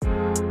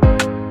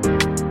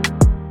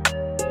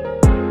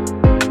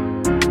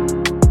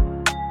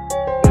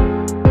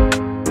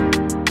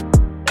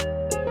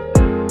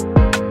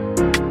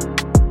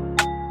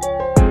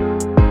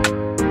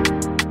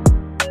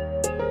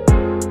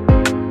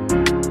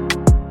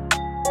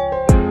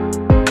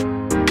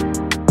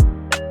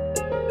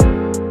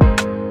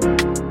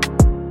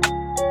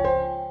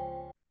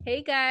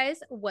Hey guys,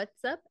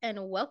 what's up?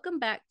 And welcome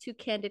back to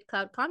Candid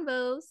Cloud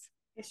Convos.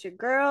 It's your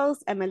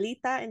girls,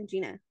 Emelita and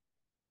Gina.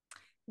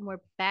 And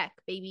we're back,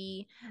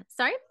 baby.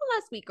 Sorry for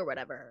last week or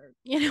whatever,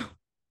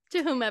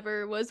 to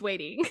whomever was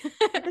waiting.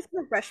 We're just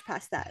gonna brush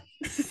past that.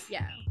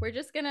 Yeah, we're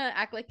just gonna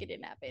act like it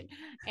didn't happen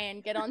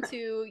and get on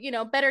to,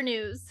 better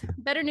news.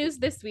 Better news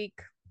this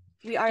week.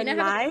 We are Gina, I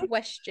have live a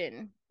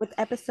question. with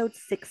episode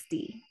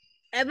 60.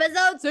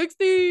 Episode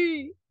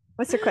 60.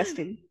 What's your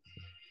question?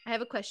 I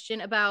have a question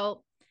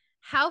about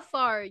how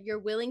far you're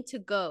willing to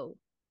go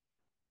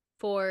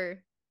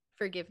for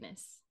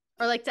forgiveness,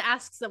 or like to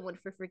ask someone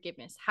for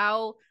forgiveness.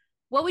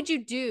 What would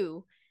you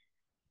do?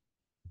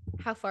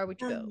 How far would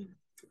you go?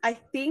 I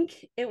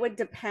think it would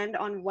depend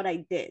on what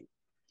I did.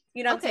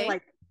 You know what I'm saying? Okay.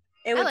 Like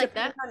it I would like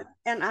depend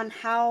that. on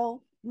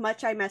how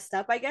much I messed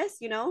up, I guess,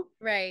 you know?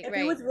 Right, If it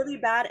right. was really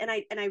bad and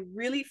I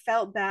really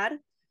felt bad,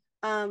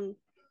 um,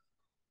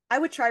 I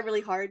would try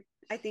really hard.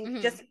 I think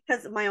Mm-hmm. just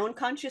because of my own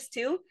conscience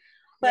too.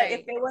 But if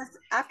Right. it was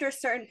after a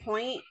certain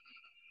point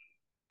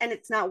and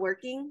it's not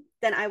working,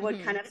 then I would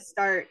Mm-hmm. kind of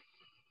start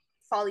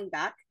falling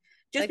back.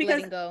 Just Like because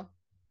letting go.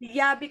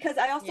 yeah, because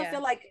I also Yeah.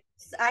 feel like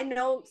I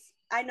know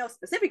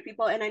specific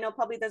people, and I know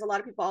probably there's a lot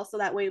of people also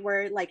that way,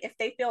 where like if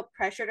they feel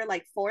pressured or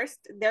like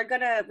forced, they're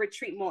gonna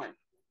retreat more,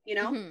 you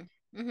know?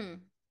 Mm-hmm. Mm-hmm.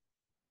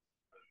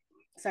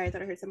 Sorry, I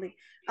thought I heard something.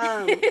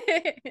 Um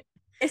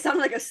it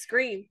sounded like a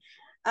scream.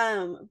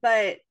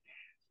 But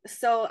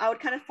so I would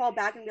kind of fall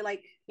back and be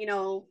like,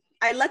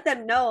 I let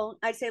them know.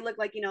 I'd say, look,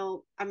 like,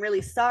 I'm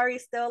really sorry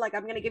still. Like,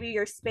 I'm gonna give you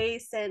your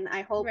space, and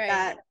I hope Right.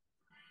 that,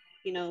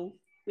 you know,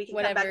 we can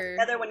come back Whatever.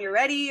 together when you're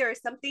ready or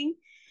something.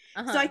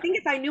 So I Uh-huh. think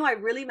if I knew I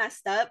really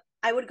messed up,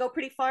 I would go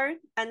pretty far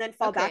and then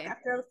fall back Okay.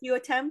 after a few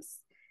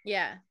attempts.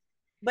 Yeah.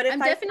 But if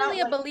I'm I felt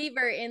definitely a like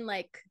believer in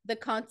like the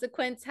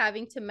consequence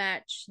having to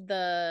match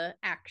the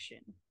action,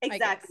 I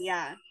exactly, guess.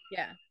 yeah,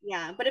 Yeah.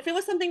 yeah. But if it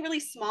was something really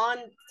small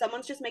and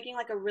someone's just making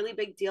like a really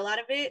big deal out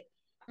of it,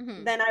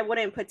 Mm-hmm. then I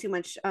wouldn't put too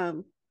much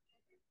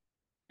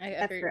I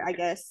effort, agree. I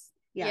guess.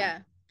 Yeah. Yeah.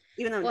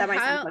 Even though Well, that might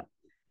sound how fun.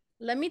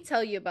 let me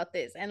tell you about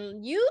this,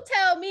 and you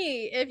tell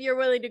me if you're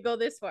willing to go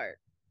this far.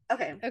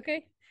 Okay.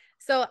 Okay.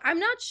 So I'm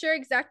not sure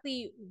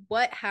exactly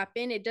what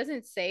happened. It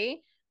doesn't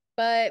say,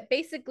 but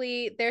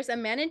basically, there's a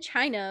man in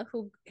China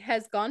who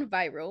has gone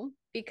viral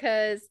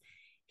because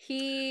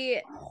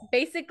he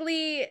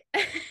basically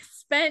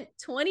spent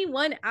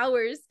 21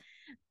 hours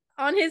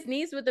on his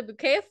knees with a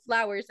bouquet of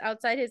flowers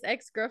outside his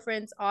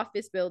ex-girlfriend's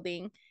office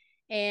building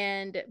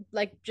and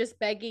like just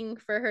begging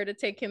for her to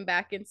take him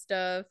back and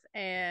stuff,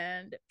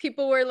 and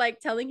people were like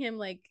telling him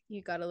like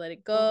you got to let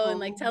it go and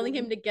like telling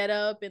him Oh, to get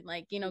up and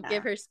like give yeah.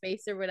 her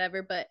space or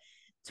whatever, but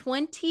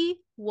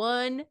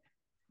 21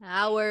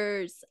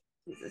 hours.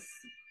 Jesus.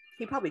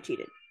 He probably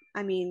cheated.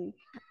 I mean,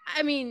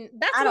 I mean,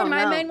 that's I where don't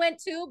my know. mind went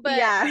to, but I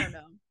Yeah. don't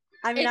know.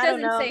 I mean, It I don't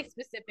doesn't know. say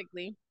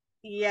specifically.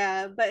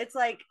 Yeah, but it's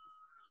like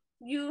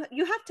you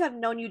have to have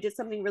known you did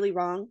something really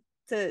wrong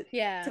to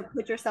Yeah,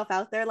 put yourself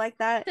out there like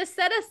that. to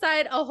set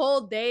aside a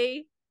whole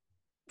day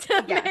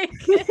to Yeah. make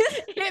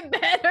it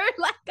better.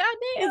 Like,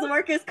 His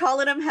work is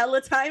calling him hella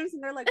times,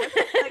 and they're like, "What?"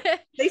 Like goddamn.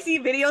 they see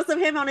videos of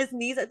him on his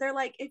knees. They're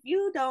like, "If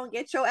you don't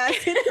get your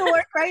ass into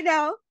work right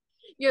now,"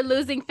 You're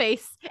losing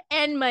face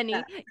and yeah.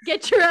 money.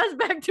 Get your ass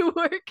back to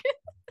work.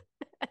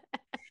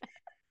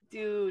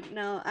 Dude,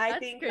 no, I That's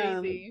think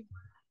crazy.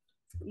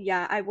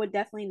 yeah, I would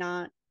definitely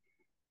not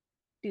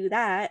do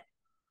that.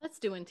 That's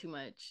doing too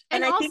much.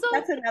 And And I also think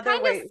that's another kind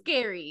of way.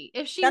 scary.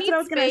 If she That's what I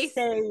needs was gonna space,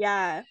 say.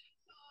 Yeah,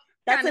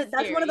 kind of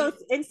that's one of scary.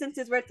 those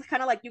instances where it's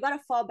kind of like you gotta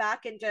fall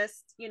back and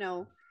just let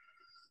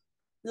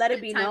it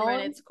Let be time run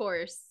known. its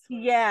course.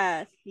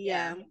 Yeah,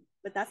 Yeah, yeah.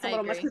 But that's a I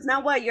little much agree. because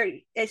now what?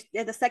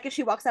 The second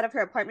she walks out of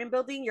her apartment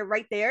building, you're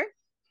right there.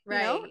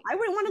 Right. I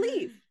wouldn't want to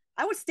leave.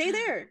 I would stay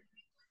there.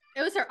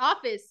 It was her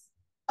office,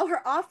 Oh,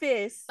 her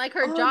office. like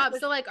her Oh, job.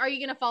 So, like, are you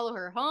going to follow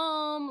her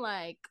home?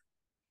 Like,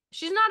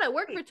 she's not at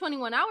work for wait,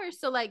 21 hours.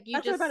 So, like, you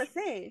that's what I'm about just to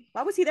say.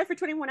 Why was he there for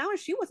 21 hours?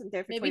 She wasn't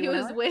there for maybe he 21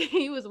 was hours. waiting.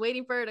 He was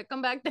waiting for her to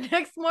come back the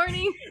next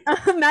morning.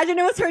 Imagine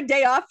it was her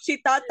day off. He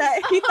thought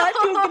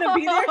she was gonna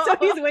be there, so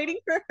he's waiting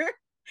for her.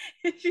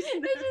 She's It's just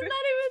never.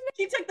 not even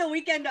She took the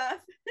weekend off.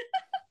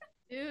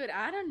 dude,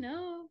 I don't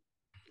know.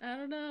 I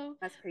don't know.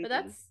 That's But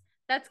crazy.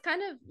 that's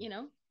kind of,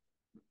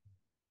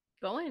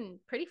 going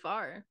pretty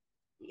far.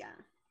 Yeah,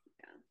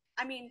 yeah.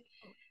 I mean,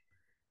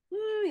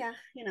 yeah.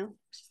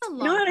 It's just a You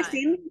know long what I time.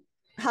 seen?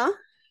 Huh?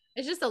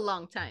 It's just a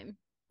long time.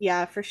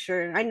 Yeah, for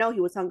sure. I know he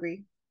was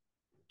hungry.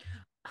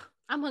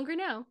 I'm hungry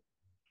now.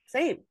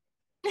 Same,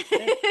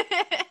 same.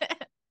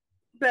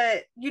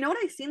 But you know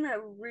what I seen that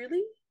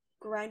really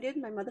grinded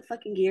my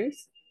motherfucking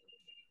gears?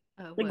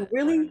 Like What? I don't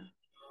really. know.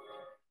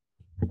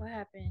 What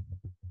happened?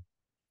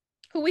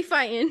 Who we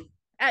fighting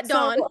at So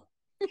dawn?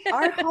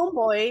 our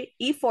homeboy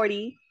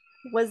E40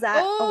 was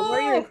at a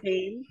Warriors Oh,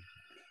 game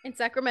in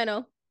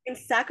Sacramento. in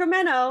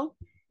Sacramento,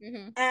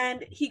 Hmm.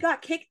 and he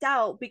got kicked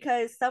out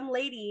because some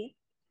lady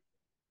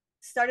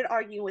started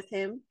arguing with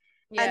him,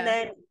 and Yeah.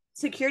 then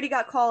security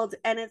got called,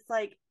 and it's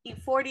like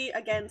E40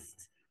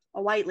 against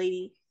a white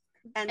lady,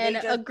 and And they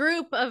a just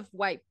group of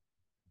white.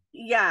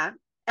 Yeah.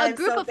 A And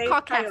group so of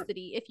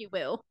caucasity, if you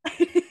will.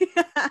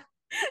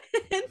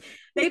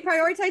 they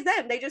prioritize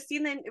them. They just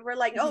seen them. We're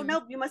like, oh Mhm.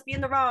 no, you must be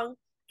in the wrong.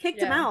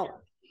 Kicked him Yeah.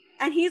 out.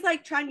 And he's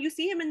like trying. You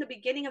see him in the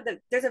beginning of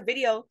there's a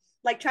video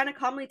like trying to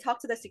calmly talk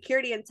to the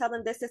security and tell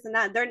them this, and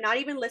that. They're not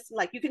even listening.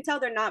 Like you can tell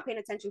they're not paying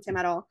attention to him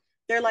at all.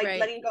 They're like Right.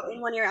 letting go in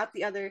one ear out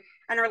the other,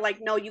 and are like,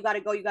 no, you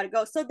gotta go, you gotta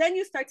go. So then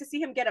you start to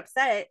see him get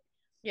upset.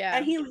 Yeah.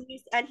 And he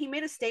leaves, and he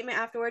made a statement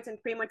afterwards,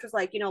 and pretty much was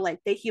like, you know, like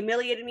they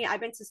humiliated me.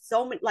 I've been to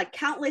so many, like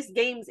countless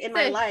games in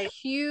my He's a life.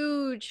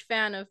 huge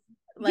fan of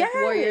like Yes,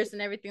 Warriors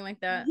and everything like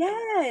that.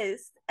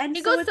 yes. And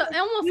He so goes it's like, to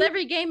almost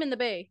every game in the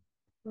Bay.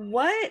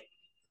 what?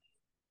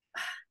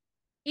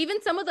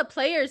 Even some of the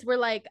players were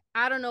like,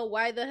 I don't know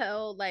why the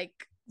hell like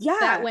that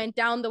Yeah, went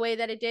down the way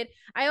that it did.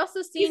 I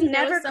also he's seen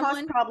there never was caused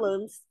someone.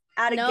 problems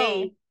at a No.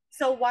 game.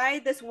 So why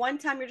this one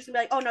time you're just gonna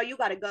be like, oh no, you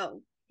gotta go?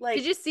 Did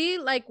Like, you see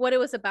like what it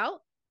was about?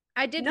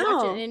 I did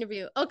watch an no.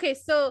 interview. Okay,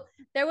 so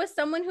there was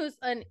someone who's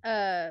an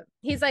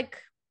he's like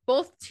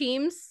both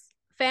teams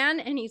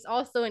fan and he's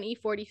also an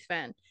E40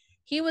 fan.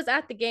 He was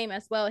at the game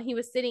as well. He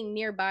was sitting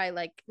nearby,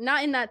 like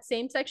not in that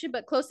same section,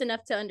 but close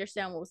enough to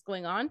understand what was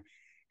going on.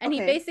 And he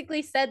Okay.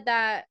 basically said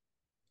that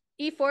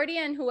E40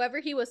 and whoever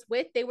he was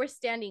with, they were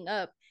standing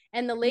up.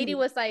 And the lady Mhm.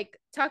 was like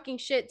talking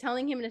shit,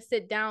 telling him to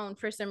sit down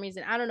for some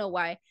reason. I don't know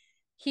why.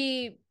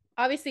 He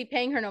obviously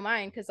paying her no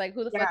mind because, like,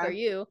 who the fuck Yeah, are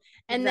you?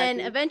 And then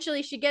exactly.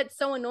 eventually she gets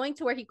so annoying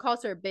to where he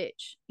calls her a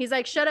bitch. He's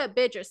like, shut up,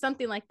 bitch, or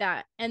something like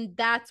that. And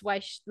that's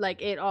why,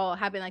 like, it all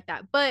happened like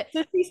that. But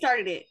So she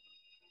started it.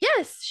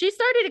 yes, she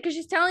started it because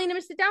she's telling him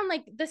to sit down.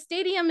 Like, the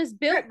stadium is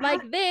built You're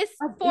like at this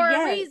for a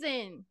yes,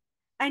 reason.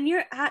 and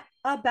you're at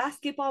a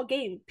basketball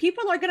game.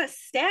 People are gonna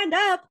stand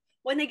up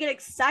when they get They're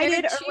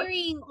excited or what.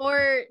 cheering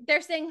or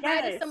they're saying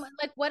hi to Yes. someone,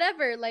 like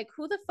whatever. Like,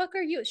 who the fuck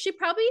are you?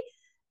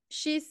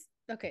 She's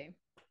okay.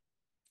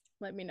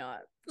 Let me not.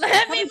 Let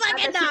me Probably glad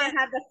fucking that she not. didn't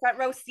have the front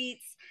row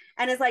seats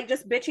and is like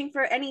just bitching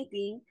for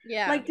anything.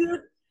 Yeah. Like,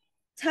 dude,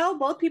 tell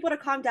both people to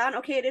calm down.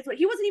 Okay, it is what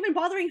he wasn't even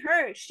bothering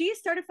her. She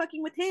started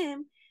fucking with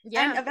him. And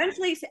Yeah.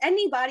 eventually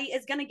anybody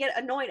is gonna get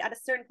annoyed at a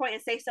certain point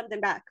and say something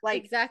back.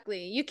 Like,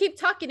 Exactly. You keep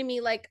talking to me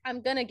like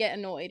I'm gonna get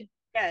annoyed.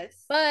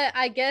 yes. But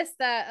I guess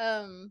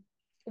that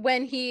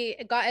when he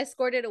got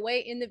escorted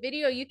away in the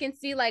video, you can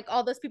see like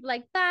all those people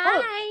like Oh,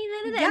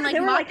 bye yeah, and like they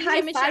were like mocking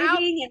him and shit out.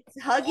 high-fiving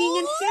and hugging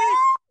and shit.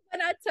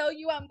 When I tell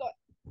you I'm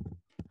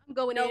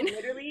going No, in.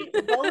 literally,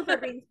 both are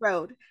being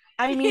throwed.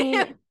 I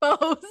mean,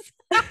 Both.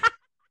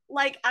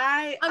 like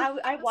I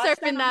watched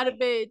surfing that. that a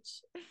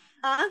bitch.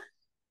 Huh?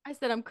 I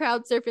said I'm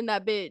crowd surfing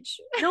that bitch.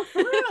 No, for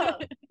real.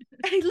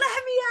 Hey,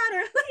 let me at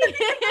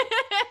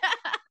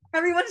her.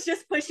 Everyone's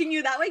just pushing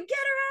you that way. Get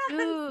her out.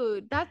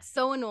 Dude, that's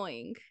so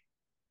annoying.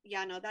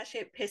 Yeah, no, that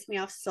shit pissed me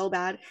off so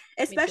bad.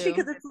 Especially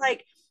because it's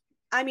like,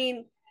 I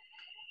mean,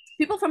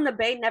 people from the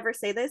Bay never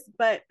say this,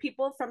 but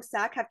people from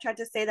SAC have tried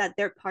to say that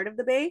they're part of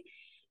the Bay.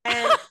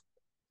 And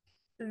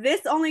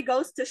this only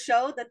goes to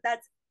show that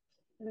that's.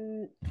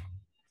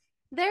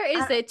 There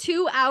is a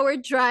 2-hour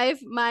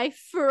drive, my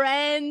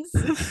friends.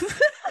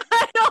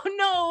 I don't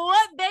know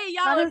what Bay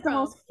y'all that are is the from,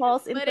 most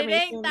false but it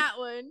information. ain't that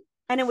one.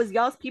 And it was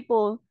y'all's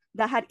people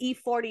that had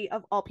E40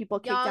 of all people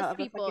kicked Y'all's out of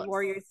people. a fucking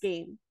Warriors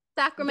game.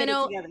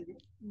 Sacramento,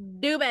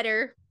 do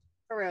better.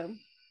 For real.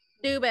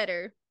 Do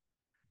better.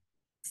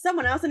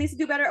 Someone else that needs to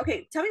do better.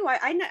 Okay, tell me why.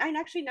 I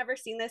actually never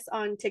seen this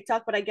on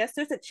TikTok, but I guess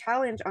there's a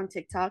challenge on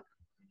TikTok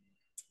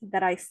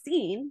that I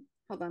seen.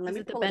 Hold on, let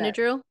me pull pull the it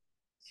Benadryl. up.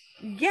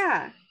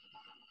 Yeah,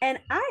 and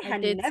I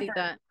did never see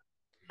that.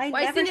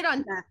 I seen it on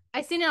that.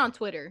 I seen it on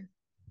Twitter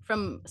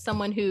from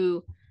someone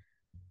who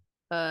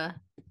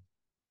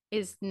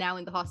is now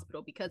in the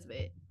hospital because of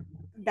it.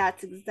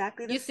 That's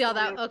exactly the you see all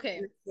that.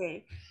 Okay,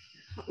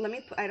 let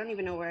me I don't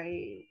even know where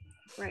I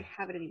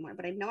have it anymore,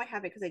 but I know I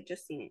have it because I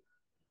just seen it.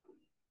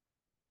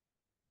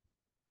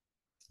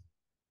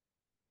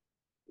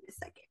 A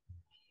second.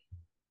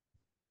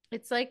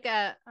 it's like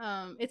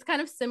it's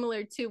kind of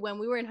similar to when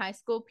we were in high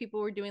school.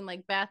 People were doing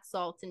like bath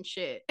salts and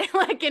shit,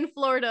 like in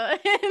Florida,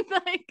 and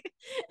like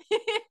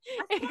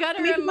it got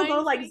to remind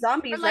go like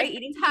zombies, like, right?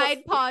 Eating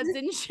Tide Pods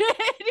and shit.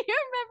 Do you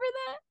remember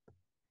that?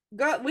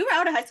 Girl, we were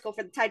out of high school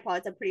for the Tide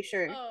Pods. I'm pretty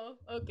sure. Oh,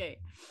 okay.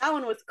 That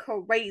one was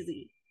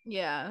crazy.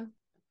 Yeah.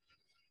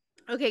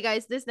 Okay,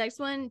 guys, this next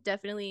one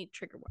definitely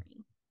trigger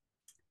warning.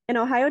 An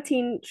Ohio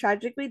teen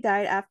tragically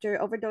died after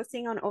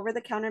overdosing on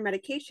over-the-counter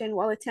medication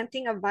while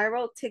attempting a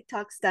viral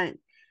TikTok stunt.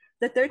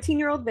 The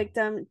 13-year-old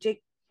victim,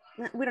 Jake,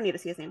 we don't need to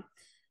see his name,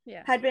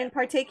 had been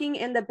partaking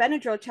in the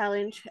Benadryl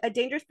challenge, a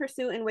dangerous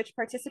pursuit in which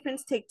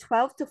participants take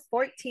 12 to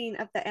 14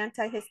 of the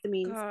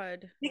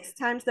antihistamines, 6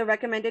 times the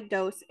recommended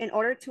dose, in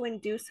order to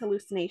induce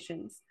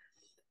hallucinations.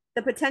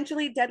 The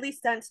potentially deadly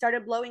stunt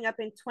started blowing up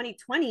in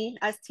 2020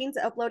 as teens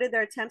uploaded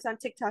their attempts on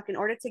TikTok in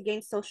order to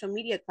gain social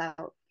media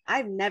clout.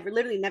 I've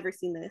literally never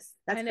seen this.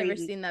 That's never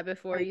seen that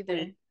before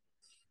either.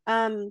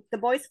 The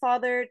boy's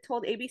father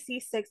told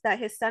ABC6 that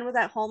his son was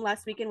at home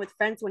last weekend with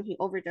friends when he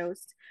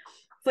overdosed.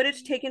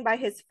 Footage taken by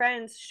his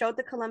friends showed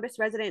the Columbus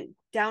resident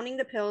downing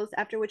the pills,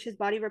 after which his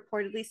body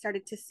reportedly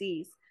started to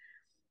seize.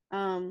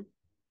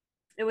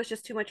 it was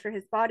just too much for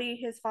his body,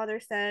 his father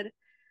said.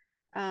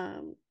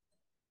 Um,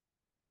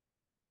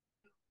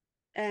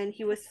 and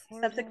he was That's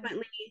horrible.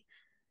 subsequently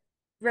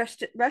rushed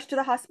to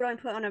the hospital and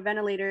put on a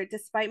ventilator.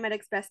 Despite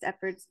medics' best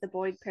efforts, the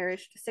boy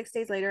perished 6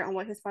 days later on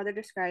what his father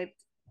described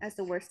as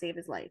the worst day of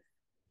his life.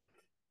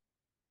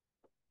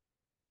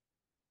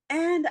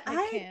 And I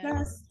I can't.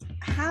 just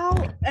how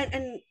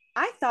and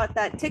I thought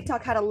that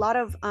TikTok had a lot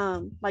of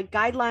like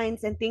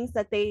guidelines and things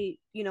that they,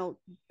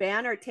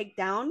 ban or take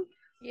down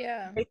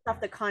Yeah. based off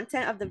the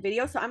content of the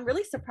video. So I'm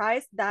really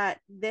surprised that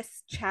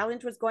this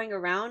challenge was going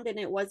around and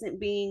it wasn't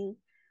being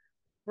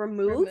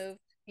removed, Removed.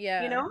 you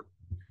Yeah. know?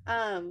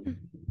 Um,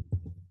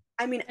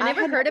 I mean, I I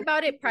never had heard never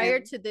about seen it prior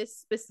them. to this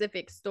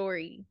specific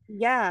story.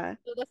 Yeah.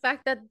 So the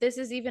fact that this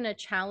is even a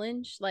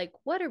challenge, like,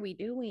 what are we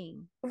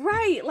doing?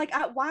 Right. Like,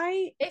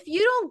 why? If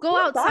you don't go Who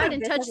thought outside of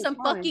and this touch as a some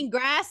challenge? fucking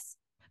grass,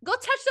 go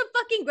touch some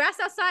fucking grass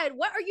outside.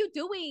 What are you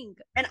doing?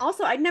 And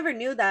also, I never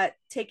knew that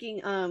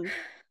taking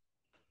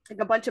like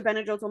a bunch of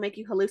Benadryls will make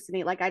you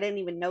hallucinate. Like, I didn't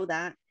even know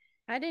that.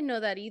 I didn't know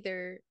that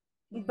either.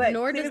 But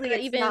Nor does clearly, that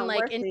it's even not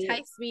like worth it.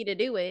 entice me to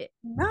do it.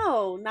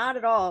 No, not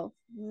at all.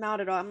 Not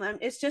at all.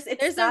 It's just,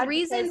 it's There's a sad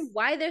because, reason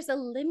why there's a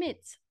limit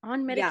on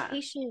yeah,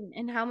 medication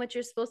and how much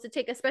you're supposed to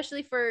take,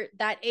 especially for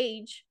that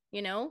age,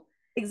 you know?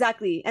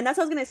 exactly. And that's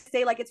what I was going to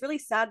say. Like, it's really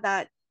sad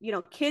that,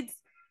 kids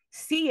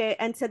see it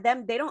and to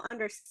them, they don't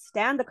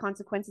understand the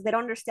consequences. They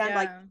don't understand,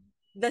 like, Yeah.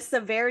 the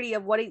severity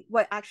of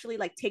what actually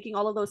like taking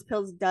all of those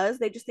pills does.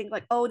 They just think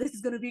like, oh, this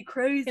is gonna be It's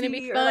gonna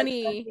be crazy or like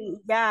funny.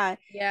 something. Yeah.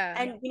 Yeah.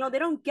 And they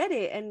don't get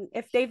it. And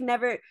if they've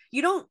never,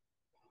 you don't,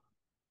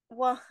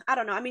 well, I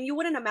don't know. I mean, you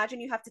wouldn't imagine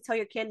you have to tell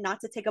your kid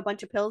not to take a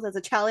bunch of pills as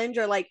a challenge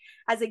or like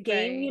as a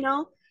game,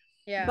 Right.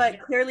 Yeah.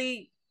 but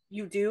clearly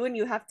you do, and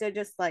you have to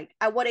just like,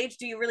 at what age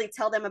do you really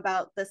tell them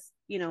about this,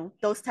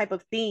 those type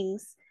of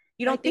things?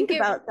 You I don't think think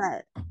it about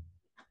that.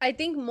 I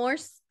think more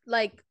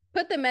like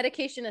put the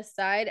medication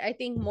aside. I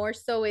think more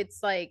so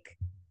it's like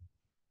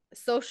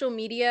social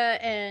media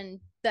and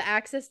the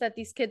access that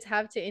these kids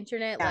have to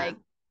internet. Yeah. Like,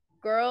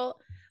 girl,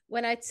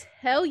 when I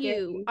tell you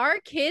Scary. our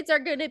kids are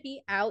gonna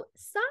be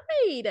outside,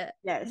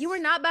 you are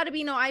Yes. not about to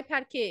be no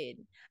iPad kid.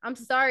 I'm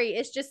sorry,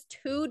 it's just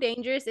too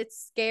dangerous. It's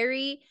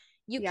scary.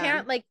 You Yeah.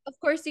 can't, like, of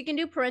course you can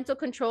do parental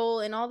control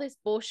and all this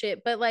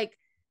bullshit, but like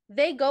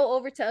they go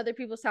over to other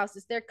people's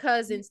houses, their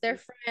cousins, their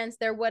friends,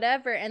 their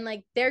whatever, and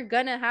like they're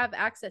gonna have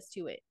access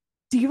to it.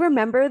 Do you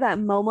remember that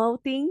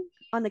Momo thing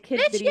on the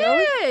kids' Bitch,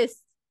 videos?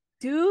 yes.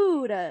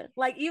 Dude,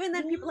 like even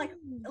then people like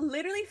Yes.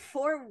 literally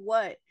for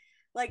what?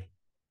 Like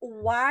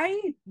why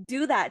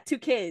do that to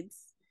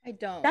kids? I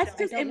don't. That's I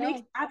just, it don't makes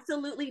know.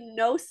 absolutely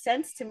no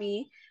sense to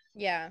me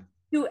Yeah.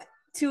 to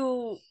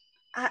to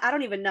I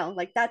don't even know.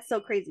 Like that's so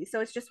crazy.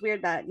 So it's just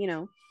weird that,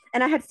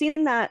 and I had seen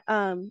that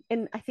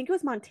in I think it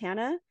was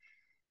Montana.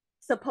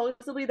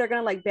 Supposedly they're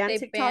gonna like ban They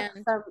TikTok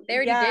banned. from, They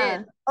already yeah.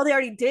 did. Oh, they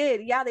already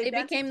did. Yeah, they They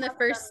banned became the TikTok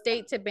first from,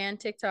 state to ban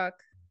TikTok.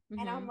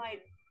 and I'm Hmm.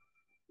 like,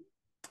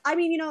 I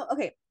mean,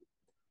 okay,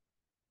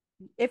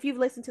 if you've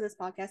listened to this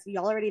podcast,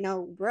 y'all already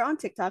know we're on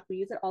TikTok. We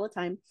use it all the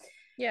time.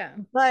 Yeah.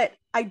 But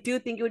I do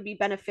think it would be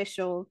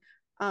beneficial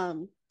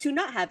to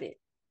not have it.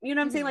 You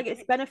know what I'm saying? Hmm. Like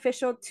it's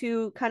beneficial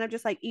to kind of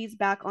just like ease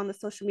back on the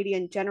social media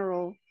in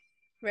general.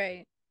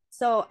 Right.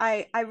 So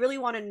I really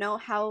want to know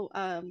how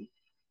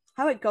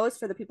it goes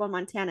for the people in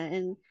Montana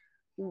and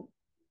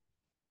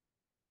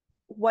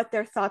what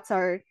their thoughts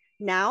are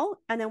now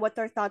and then what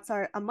their thoughts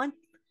are a month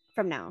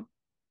from now.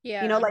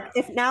 Yeah. Like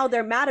if now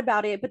they're mad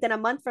about it, but then a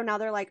month from now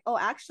they're like, oh,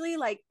 actually,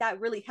 like that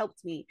really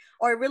helped me,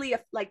 or it really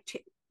like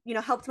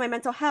helped my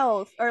mental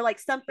health, or like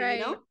something.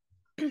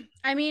 Right.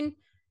 I mean,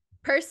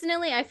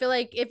 personally, I feel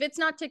like if it's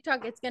not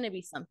TikTok, it's gonna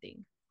be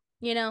something.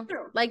 You know,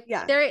 True. like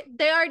Yeah.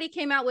 they already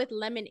came out with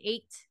Lemon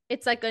 8.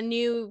 It's like a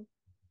new,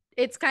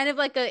 it's kind of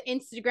like a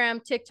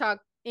Instagram, TikTok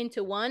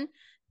into one.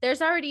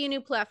 There's already a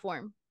new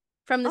platform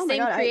from the Oh my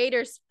same god, I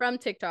creators from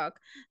TikTok.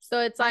 So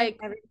it's I've like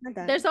never heard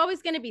that. there's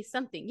always going to be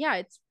something. Yeah,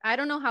 it's I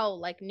don't know how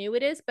like new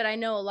it is, but I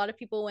know a lot of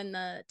people when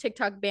the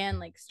TikTok ban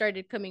like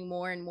started coming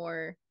more and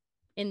more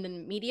in the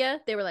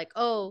media, they were like,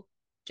 "Oh,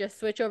 just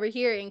switch over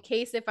here in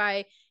case if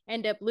I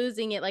end up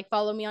losing it, like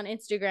follow me on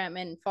Instagram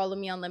and follow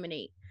me on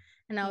Lemonade."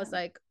 And I was Yeah.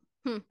 like,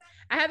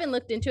 I haven't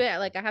looked into it.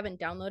 Like I haven't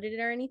downloaded it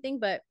or anything,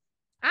 but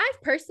I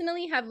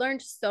personally have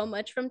learned so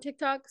much from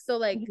TikTok. So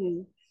like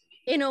Mhm.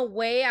 in a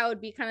way I would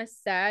be kind of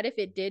sad if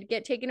it did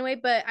get taken away,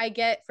 but I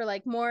get for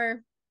like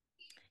more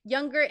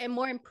younger and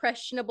more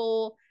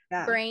impressionable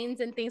Yeah.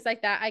 brains and things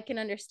like that, I can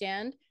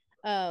understand.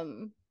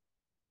 Um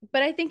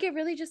but I think it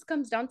really just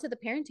comes down to the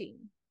parenting.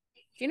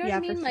 Do you know what I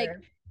Yeah, for mean? Like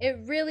sure. it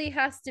really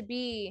has to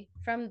be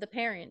from the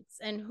parents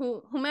and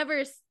whomever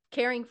is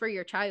caring for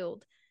your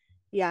child.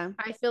 Yeah.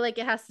 I feel like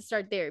it has to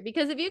start there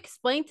because if you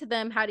explain to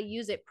them how to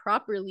use it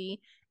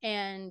properly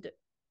and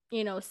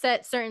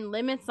set certain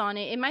limits on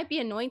it, it might be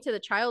annoying to the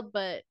child,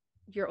 but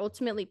you're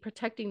ultimately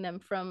protecting them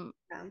from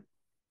Yeah.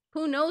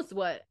 who knows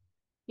what,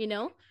 you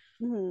know?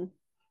 Mhm.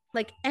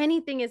 Like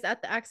anything is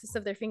at the access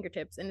of their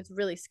fingertips and it's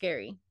really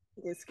scary.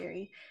 It is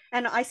scary.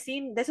 And I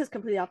seen, this is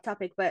completely off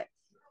topic, but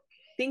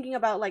thinking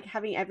about like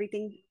having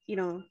everything,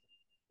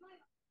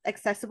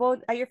 accessible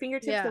at your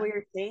fingertips, the Yeah. way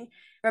you're saying,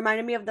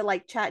 reminded me of the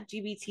like chat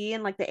GBT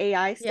and like the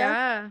AI stuff.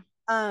 Yeah.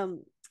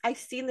 I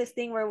seen this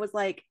thing where it was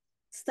like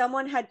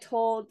someone had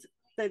told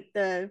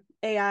the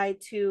AI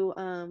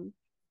to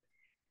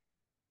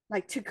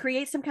like to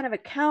create some kind of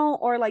account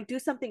or like do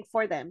something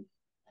for them.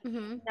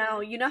 Mm-hmm. Now,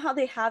 you know how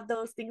they have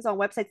those things on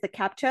websites, the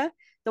CAPTCHA,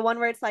 the one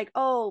where it's like,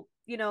 oh,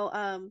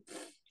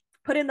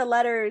 put in the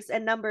letters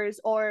and numbers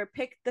or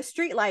pick the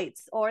street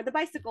lights or the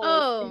bicycles in the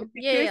Oh,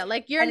 yeah, pictures. yeah.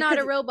 Like you're And not a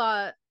because,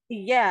 robot.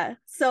 yeah.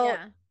 So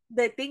Yeah.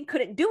 the thing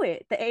couldn't do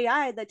it. The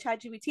AI, the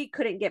chat GBT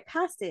couldn't get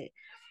past it.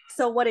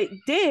 So what it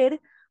did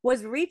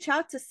was reach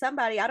out to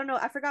somebody. I don't know.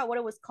 I forgot what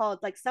it was called.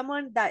 Like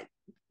someone that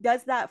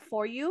does that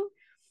for you.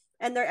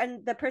 And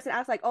the person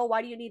asked like, oh,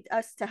 why do you need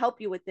us to help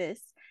you with this?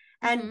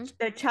 Mm-hmm. And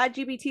the chat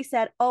GBT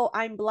said, oh,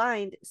 I'm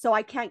blind. So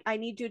I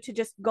need you to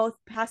just go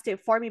past it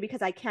for me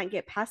because I can't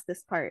get past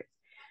this part.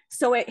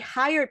 So it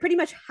pretty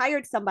much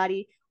hired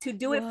somebody to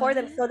do it for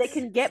them so they What?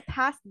 can get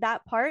past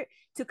that part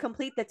to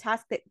complete the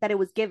task that it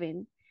was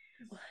given.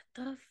 What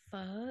the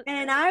fuck?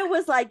 And I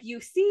was like, you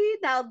see,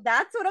 now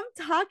that's what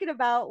I'm talking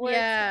about, where it's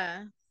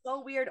Yeah.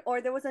 so weird. Or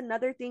there was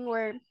another thing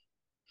where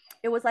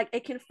it was like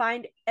it can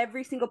find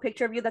every single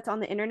picture of you that's on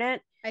the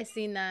internet. I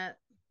seen that.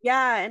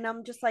 Yeah, and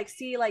I'm just like,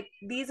 see, like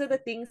these are the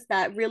things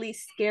that really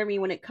scare me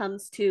when it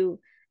comes to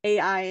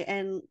AI.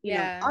 And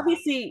Yeah.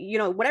 obviously,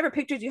 whatever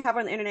pictures you have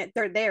on the internet,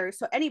 they're there,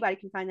 so anybody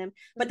can find them.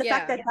 But the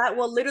fact Yeah. that that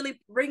will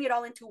literally bring it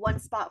all into one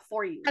spot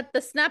for you, At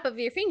the snap of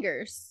your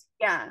fingers.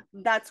 yeah,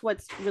 that's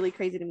what's really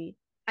crazy to me.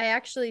 I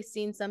actually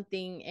seen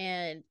something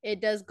and it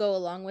does go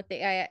along with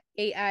the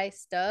AI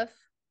stuff.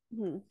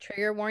 Mm-hmm.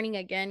 Trigger warning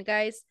again,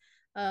 guys.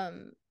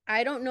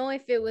 I don't know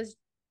if it was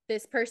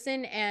this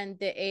person and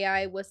the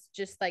AI was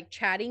just like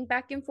chatting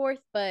back and forth,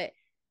 but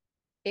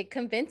it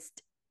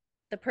convinced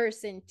the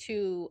person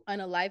to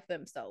unalive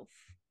themselves.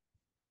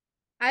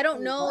 I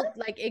don't know What?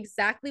 like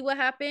exactly what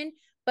happened,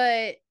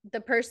 but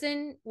the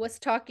person was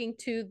talking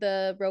to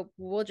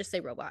we'll just say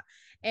robot,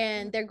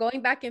 and they're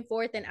going back and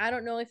forth, and I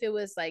don't know if it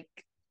was like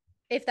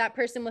if that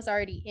person was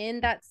already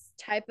in that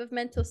type of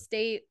mental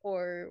state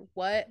or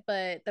what,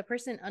 but the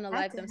person Had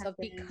unalived to themselves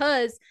happen.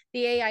 because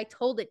the AI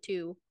told it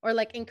to or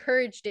like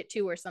encouraged it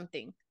to or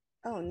something.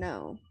 Oh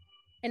no.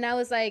 And I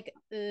was like,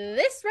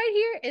 this right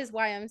here is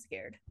why I'm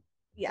scared.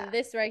 Yeah.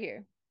 This right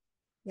here.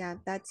 Yeah,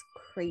 that's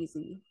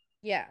crazy.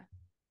 Yeah.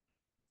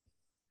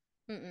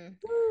 Mm-mm.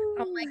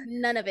 I don't like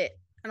none of it.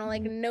 I don't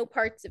like no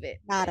parts of it.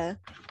 Nada.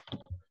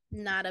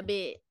 Not a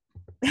bit.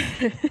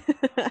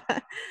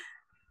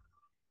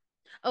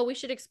 Oh, we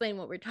should explain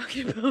what we're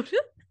talking about.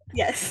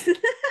 Yes.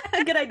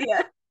 Good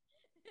idea.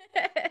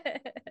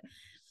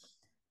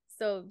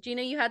 So,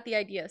 Gina, you had the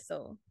idea,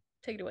 so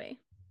take it away.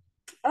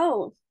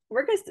 Oh,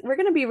 we're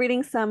gonna be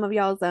reading some of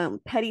y'all's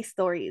petty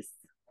stories.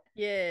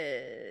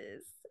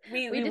 Yes.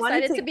 We We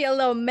wanted decided to be a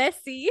little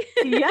messy.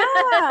 yeah,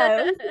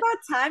 it was about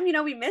time.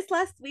 We missed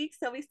last week,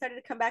 so we started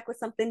to come back with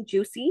something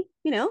juicy.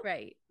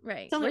 Right,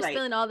 right. It's only We're right.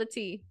 spilling all the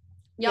tea.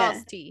 Yeah.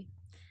 Y'all's tea.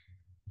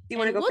 Do you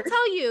want to And go we'll first?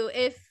 tell you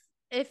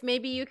if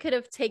maybe you could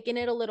have taken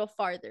it a little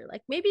farther.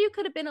 Like maybe you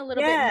could have been a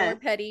little bit Yeah. more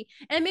petty.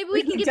 And maybe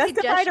we can give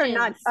Justified or suggestions.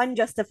 not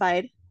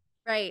unjustified?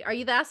 Right. Are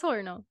you the asshole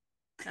or no?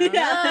 I don't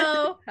Yeah.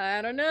 know.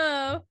 I don't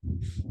know. Do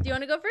you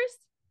want to go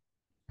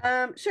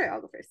first? Sure,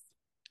 I'll go first.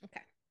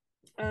 Okay.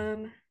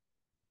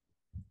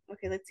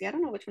 Okay, let's see. I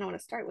don't know which one I want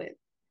to start with.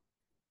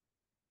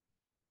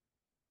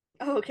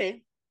 Oh,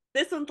 okay.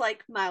 This one's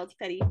like mild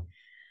petty.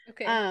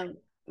 Okay.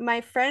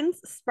 My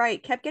friend's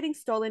Sprite kept getting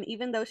stolen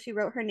even though she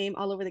wrote her name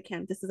all over the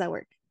can. This is at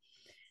work.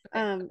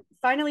 Okay.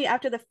 Finally,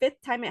 after the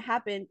 5th time it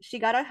happened, she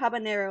got a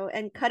habanero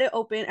and cut it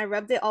open and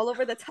rubbed it all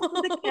over the top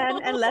of the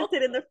can and left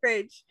it in the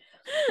fridge.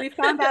 We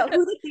found out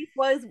who the thief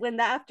was when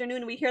that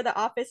afternoon we hear the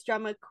office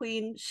drama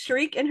queen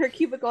shriek in her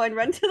cubicle and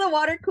run to the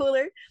water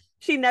cooler.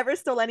 She never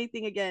stole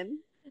anything again.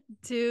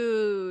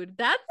 Dude,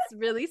 that's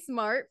really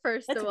smart,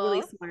 first That's of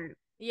really all. smart.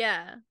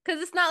 Yeah.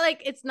 Because it's not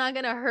like it's not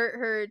gonna hurt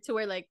her to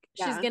where like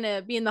she's Yeah.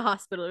 gonna be in the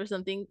hospital or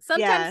something.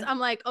 Sometimes Yeah. I'm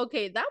like,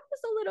 okay, that was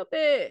a little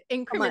bit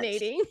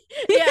incriminating.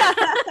 Yeah.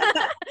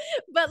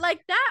 But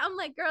like that, I'm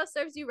like, girl,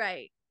 serves you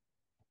right.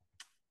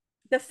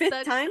 The 5th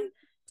Sucks time,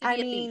 to I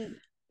be a mean, thief.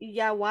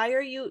 yeah, why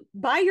are you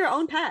buy your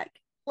own pack?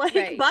 Like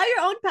Right. buy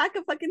your own pack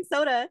of fucking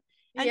soda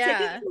and take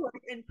Yeah. it to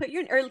work and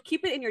or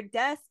keep it in your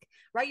desk,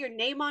 write your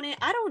name on it.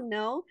 I don't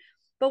know.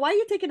 But why are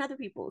you taking other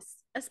people's?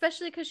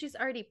 Especially because she's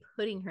already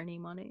putting her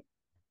name on it.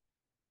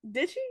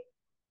 Did she?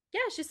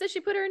 Yeah, she said she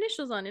put her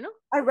initials on it, no?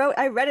 I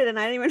read it and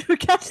I didn't even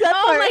catch that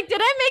Oh, part. like, did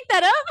I make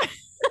that up?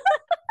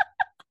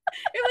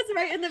 It was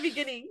right in the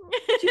beginning.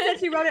 She said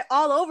she wrote it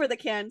all over the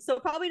can. So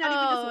probably not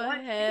even just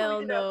one.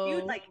 Hell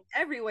no. Like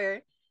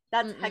everywhere.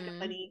 That's hecka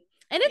funny.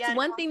 And it's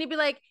one thing to be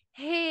like,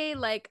 hey,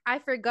 like I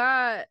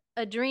forgot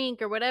a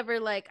drink or whatever.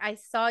 Like I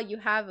saw you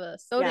have a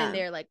soda in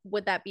there. Like,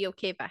 would that be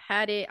okay if I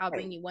had it? I'll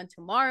bring you one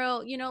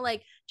tomorrow.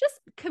 Like just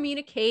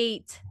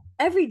communicate.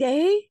 Every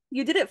day?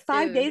 You did it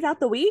 5 days out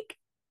the week?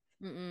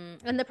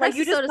 And the price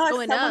of soda's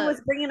going up. Someone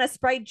was bringing a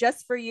Sprite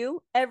just for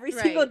you every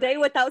single day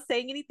without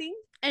saying anything?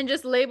 And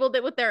just labeled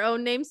it with their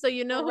own name so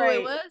you know who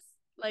it was?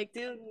 Like,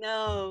 dude,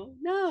 no,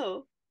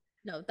 no.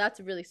 no, that's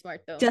really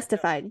smart though.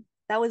 Justified.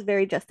 That was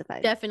very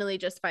justified. Definitely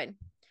justified.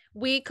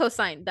 We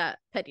co-signed that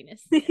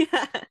pettiness.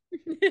 Yeah.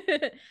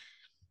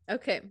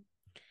 Okay.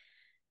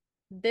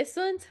 This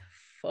one's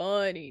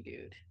funny,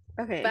 dude.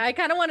 Okay. But I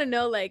kind of want to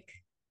know, like,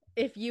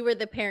 if you were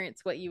the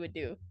parents, what you would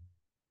do.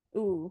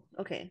 Ooh,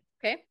 okay.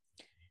 Okay.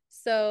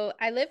 So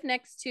I live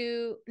next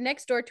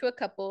door to a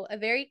couple, a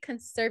very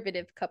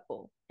conservative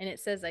couple, and it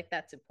says like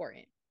that's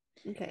important.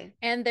 Okay.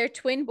 And they're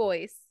twin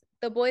boys.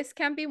 The boys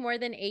can't be more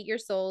than 8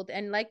 years old,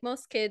 and like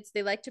most kids,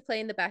 they like to play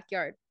in the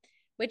backyard,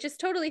 which is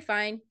totally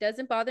fine.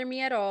 Doesn't bother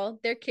me at all.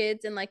 They're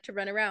kids and like to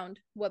run around.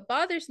 What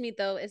bothers me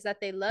though is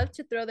that they love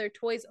to throw their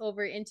toys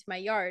over into my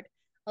yard.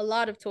 A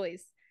lot of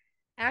toys.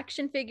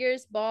 Action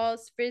figures,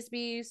 balls,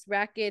 frisbees,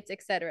 rackets,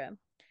 etc.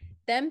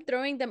 Them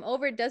throwing them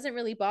over doesn't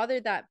really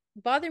bother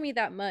me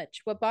that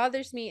much. What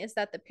bothers me is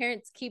that the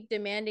parents keep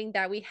demanding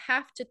that we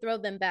have to throw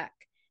them back.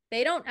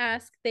 They don't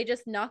ask, they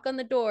just knock on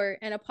the door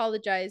and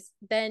apologize.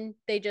 Then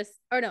they just,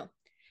 or no,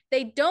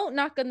 they don't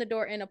knock on the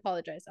door and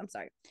apologize. I'm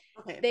sorry.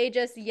 Okay. They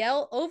just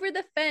yell over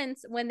the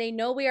fence when they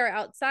know we are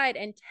outside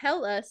and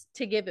tell us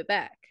to give it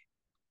back.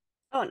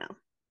 Oh no.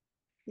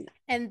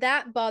 And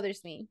that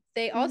bothers me.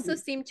 They also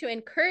seem to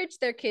encourage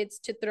their kids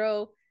to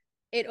throw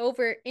it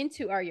over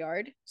into our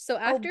yard. So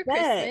after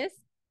Christmas,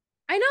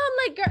 I know,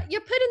 I'm like, girl,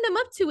 you're putting them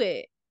up to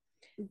it.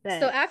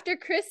 So after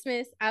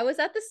Christmas, I was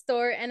at the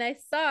store and I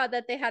saw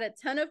that they had a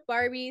ton of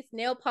Barbies,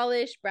 nail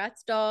polish,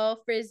 Bratz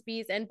doll,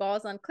 frisbees, and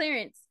balls on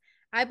clearance.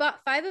 I bought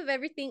 5 of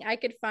everything I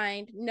could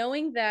find,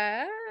 knowing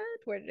that,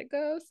 where did it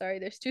go? Sorry,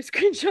 there's 2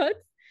 screenshots.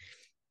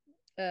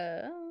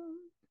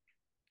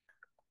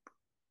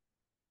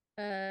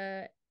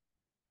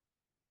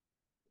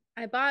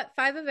 I bought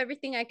 5 of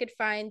everything I could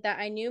find that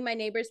I knew my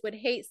neighbors would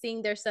hate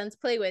seeing their sons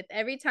play with.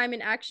 Every time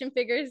an action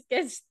figure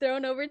gets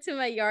thrown over to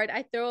my yard,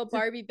 I throw a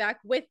Barbie back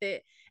with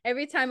it.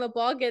 Every time a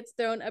ball gets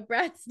thrown, a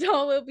Bratz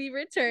doll will be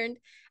returned.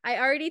 I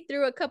already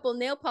threw a couple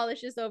nail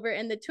polishes over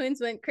and the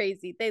twins went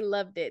crazy. They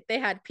loved it. They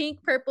had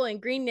pink, purple,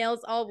 and green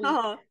nails all week.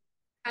 Oh.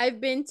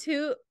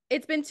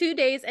 It's been 2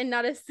 days and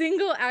not a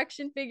single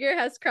action figure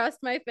has crossed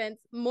my fence.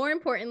 More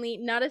importantly,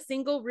 not a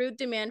single rude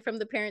demand from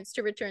the parents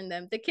to return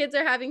them. The kids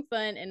are having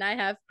fun and I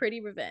have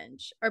petty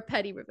revenge.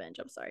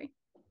 I'm sorry.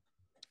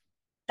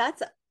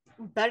 That's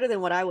better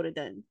than what I would have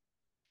done.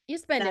 You're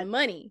spending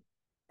money.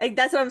 Like,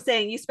 that's what I'm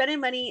saying. You spending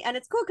money and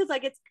it's cool because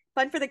like it's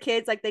fun for the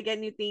kids. Like they get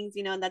new things,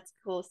 you know, and that's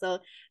cool. So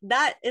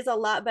that is a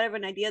lot better of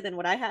an idea than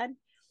what I had.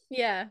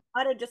 Yeah.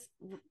 I'd have just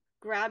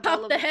grabbed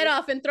pop the head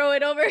off and throw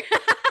it over.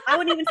 I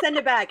wouldn't even send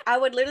it back. I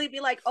would literally be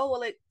like, oh,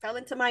 well, it fell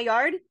into my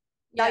yard.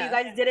 Now you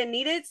guys didn't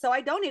need it, so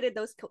I donated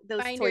those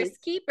Finders toys.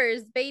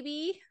 Keepers,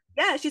 baby.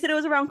 Yeah, she said it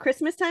was around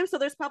Christmas time, so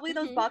there's probably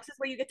those boxes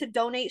where you get to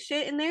donate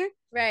shit in there.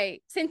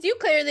 Right. Since you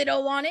clearly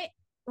don't want it.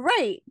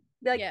 Right.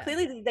 Like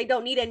clearly they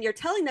don't need it, and you're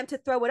telling them to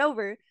throw it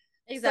over.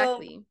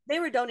 Exactly. So they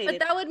were donated.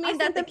 But that would mean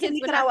that the kids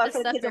would have to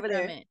suffer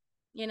from it.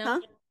 You know?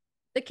 Huh?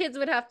 The kids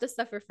would have to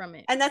suffer from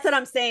it. And that's what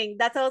I'm saying.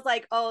 That's I was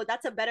like, oh,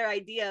 that's a better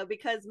idea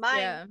because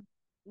mine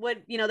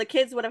would, you know, the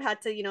kids would have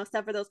had to, you know,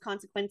 suffer those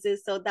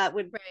consequences. So that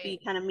would be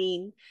kind of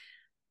mean.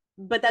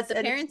 But that's the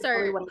parents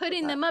are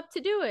putting them up to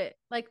do it.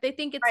 Like they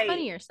think it's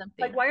funny or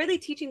something. Like, why are they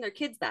teaching their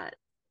kids that?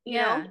 You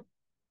know?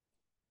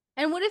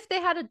 And what if they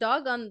had a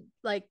dog on,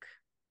 like,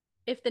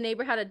 if the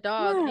neighbor had a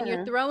dog and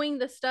you're throwing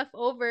the stuff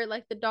over,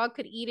 like the dog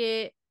could eat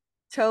it,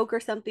 choke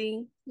or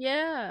something?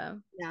 Yeah.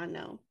 Yeah,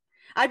 no.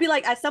 I'd be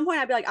like, at some point,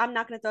 I'd be like, I'm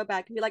not going to throw it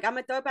back. And be like, I'm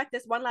going to throw it back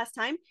this one last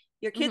time.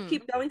 Your kids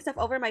keep throwing stuff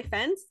over my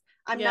fence.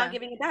 I'm not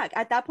giving it back.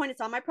 At that point,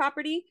 it's on my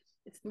property.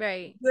 It's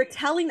right. You're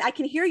telling, I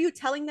can hear you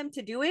telling them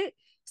to do it.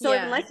 So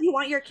unless you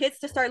want your kids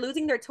to start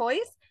losing their toys,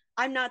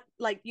 I'm not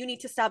like, you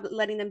need to stop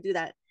letting them do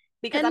that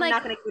because I'm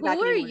not going to give it back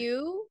anymore. Who are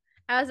you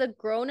as a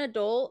grown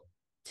adult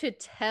to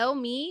tell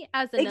me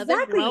as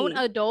another grown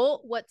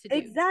adult what to do?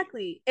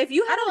 Exactly. If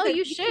you had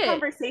a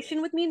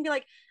conversation with me and be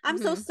like, I'm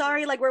so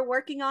sorry, like we're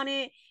working on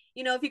it.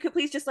 You know, if you could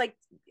please just like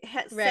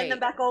send them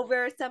back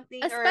over or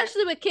something.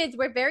 Especially with kids,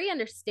 we're very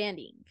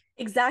understanding.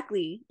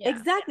 Exactly. Yeah.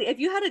 Exactly. If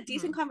you had a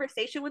decent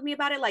conversation with me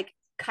about it, like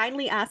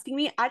kindly asking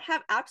me, I'd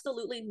have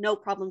absolutely no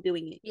problem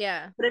doing it.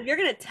 Yeah. But if you're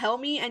going to tell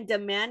me and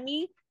demand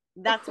me,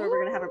 that's where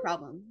we're going to have a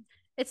problem.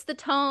 It's the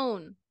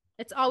tone.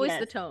 It's always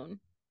the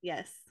tone.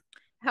 Yes.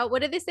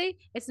 What did they say?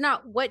 It's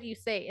not what you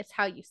say, it's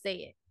how you say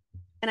it.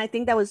 And I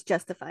think that was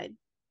justified.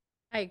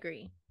 I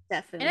agree.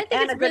 Definitely. And I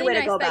think it's really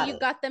nice that you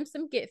got them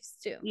some gifts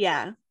too.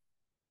 Yeah.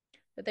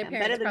 But their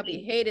parents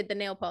probably hated the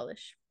nail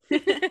polish.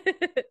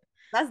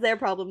 That's their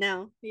problem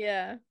now.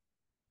 Yeah.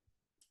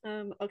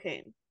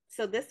 Okay.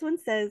 So this one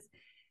says,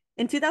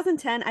 in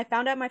 2010, I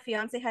found out my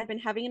fiance had been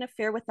having an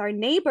affair with our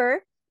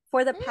neighbor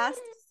for the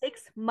past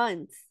 6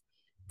 months,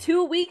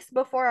 2 weeks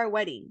before our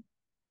wedding.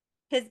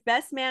 His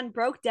best man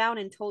broke down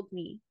and told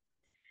me.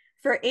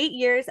 For 8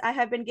 years, I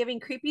have been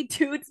giving creepy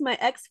dudes my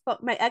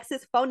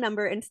ex's phone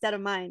number instead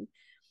of mine.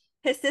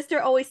 His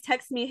sister always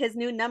texts me his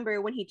new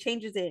number when he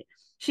changes it.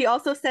 She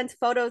also sends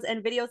photos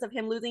and videos of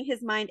him losing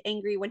his mind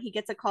angry when he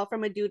gets a call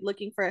from a dude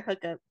looking for a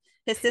hookup.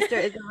 His sister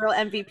is a real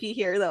MVP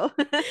here, though.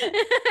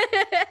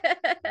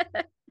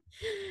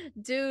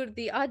 Dude,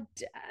 the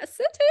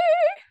audacity.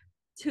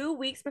 2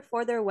 weeks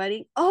before their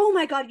wedding. Oh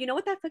my God. You know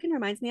what that fucking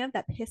reminds me of?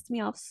 That pissed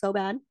me off so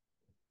bad.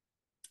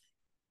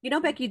 You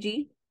know Becky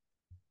G?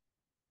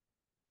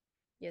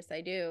 Yes, I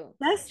do.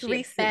 Just She a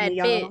recently, bad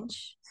y'all.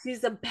 bitch.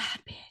 She's a bad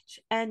bitch.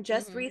 And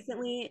just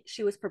recently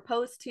she was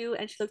proposed to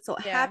and she looked so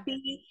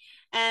happy.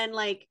 And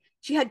like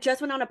she had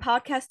just went on a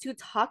podcast too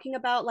talking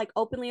about like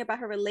openly about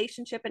her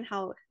relationship and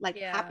how like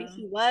happy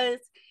she was.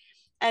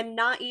 And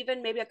not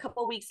even maybe a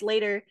couple weeks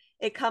later,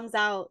 it comes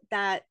out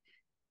that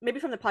maybe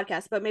from the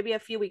podcast, but maybe a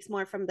few weeks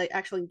more from the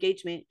actual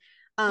engagement,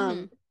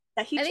 that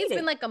he I think cheated. it's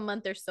been like a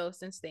month or so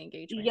since the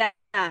engagement.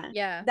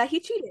 Yeah, that he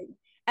cheated,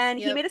 and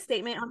he made a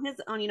statement on his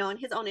own, on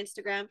his own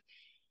Instagram,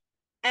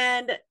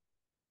 and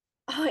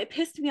oh, it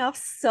pissed me off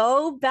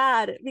so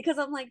bad because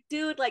I'm like,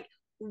 dude, like,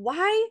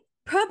 why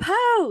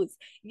propose?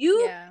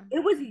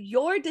 It was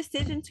your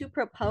decision to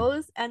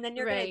propose, and then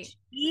you're gonna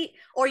cheat,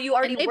 or you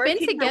already they've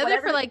been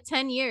together for like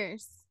 10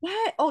 years.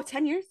 Yeah. Oh,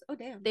 10 years? Oh,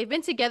 damn. They've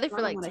been together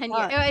for like 10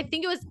 years. I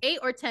think it was 8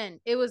 or 10.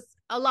 It was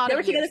a lot They of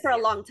were together for a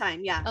long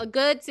time. Yeah. A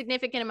good,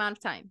 significant amount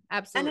of time.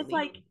 Absolutely. And it's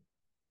like,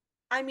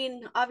 I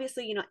mean,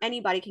 obviously,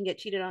 anybody can get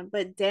cheated on,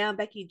 but damn,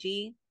 Becky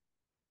G,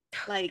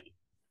 like,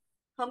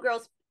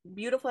 homegirl's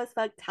beautiful as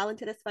fuck,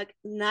 talented as fuck,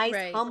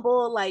 nice,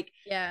 humble, like.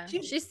 Yeah.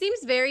 She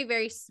seems very,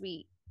 very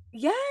sweet.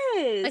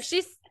 Yes. Like,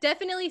 she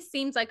definitely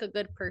seems like a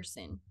good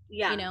person.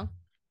 Yeah. You know?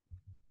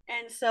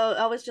 And so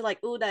I was just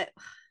like, ooh, that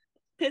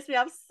pissed me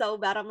off so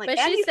bad. I'm like, but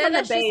she said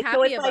that she's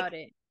happy about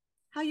it.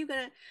 How you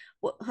gonna?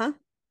 What? Huh?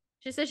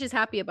 She said she's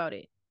happy about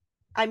it.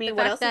 I mean, the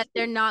what fact else? That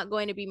they're not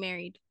going to be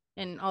married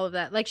and all of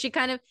that. Like she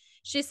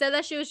said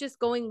that she was just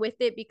going with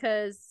it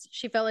because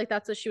she felt like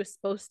that's what she was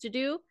supposed to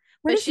do.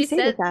 Where did she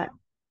say that?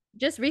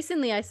 Just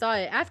recently, I saw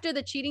it after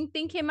the cheating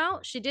thing came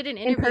out. She did an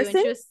interview and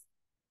she was,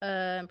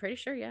 I'm pretty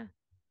sure, yeah.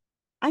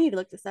 I need to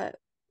look this up.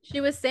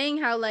 She was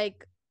saying how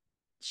like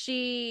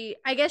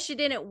I guess she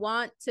didn't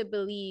want to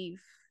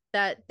believe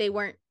that they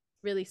weren't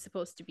really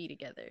supposed to be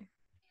together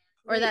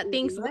or that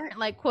things weren't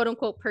like quote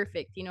unquote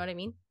perfect, you know what I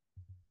mean?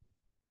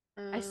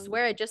 I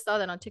swear I just saw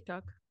that on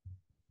TikTok.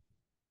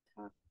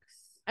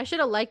 I should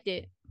have liked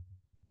it.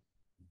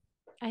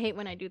 I hate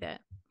when I do that.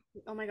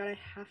 Oh my God, I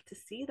have to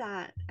see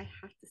that. I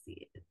have to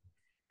see it.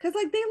 Because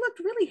like they looked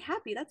really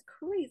happy. That's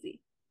crazy.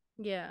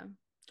 Yeah.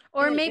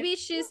 Or maybe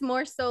she's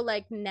more so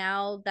like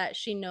now that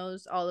she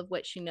knows all of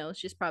what she knows,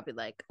 she's probably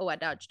like, oh, I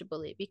dodged a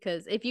bullet.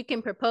 Because if you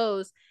can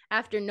propose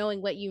after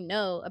knowing what you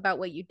know about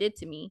what you did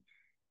to me.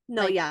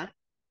 No, like, yeah.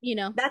 You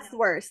know? That's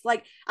worse.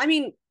 Like, I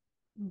mean,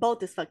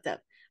 both is fucked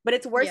up. But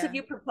it's worse if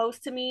you propose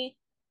to me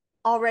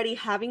already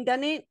having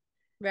done it.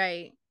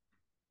 Right.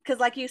 Because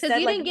like you said,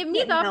 you didn't give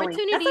me the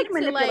opportunity. That's like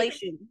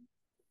manipulation.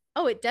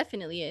 Oh, it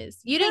definitely is.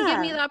 You didn't give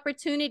me the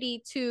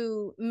opportunity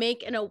to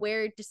make an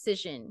aware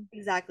decision.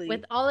 Exactly.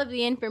 With all of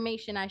the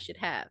information I should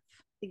have.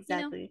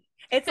 Exactly. You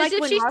know? It's like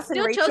if when she Ross still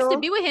and Rachel chose to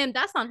be with him,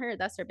 that's on her.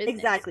 That's her business.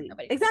 Exactly.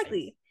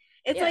 Exactly.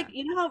 It's like,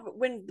 you know how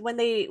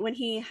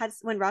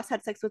when Ross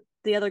had sex with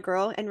the other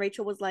girl and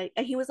Rachel was like,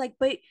 and he was like,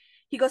 but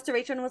he goes to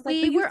Rachel and was like,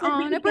 but you said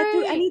we could get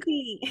through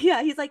anything.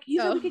 Yeah, he's like, you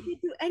said we could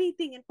get through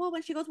anything. And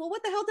when she goes, well,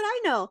 what the hell did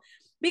I know?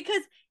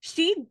 Because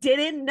she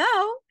didn't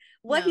know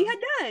what he had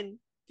done,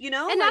 you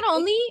know? And like, not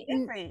only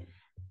different.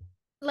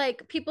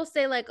 Like people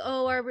say like,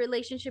 oh, our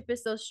relationship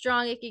is so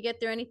strong, it could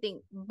get through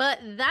anything. But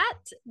that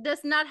does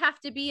not have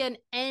to be an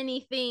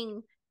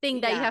anything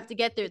thing that you have to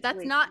get through.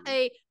 That's not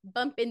a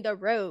bump in the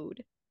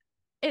road.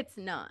 It's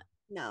not.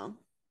 No,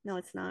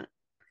 it's not.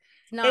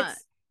 It's not.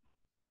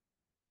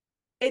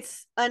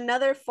 It's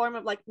another form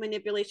of like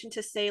manipulation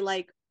to say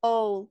like,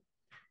 oh,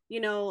 you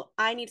know,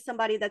 I need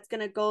somebody that's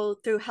gonna go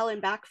through hell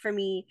and back for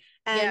me,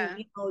 and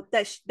you know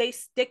that they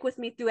stick with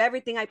me through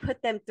everything I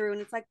put them through.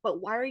 And it's like,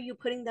 but why are you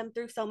putting them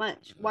through so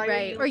much? Why are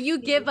you? Or you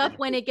give up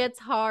when it gets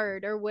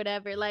hard or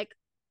whatever. Like,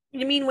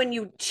 you mean when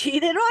you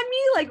cheated on me?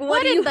 Like,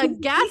 what in the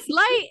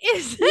gaslight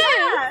is this?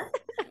 Yeah,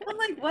 I'm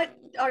like, what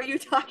are you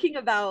talking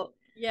about?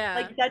 Yeah,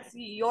 like that's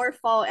your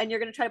fault, and you're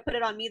gonna try to put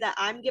it on me that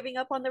I'm giving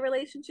up on the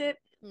relationship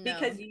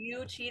because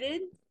you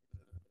cheated.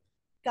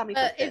 Got me.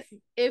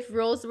 If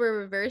roles were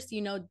reversed,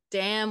 you know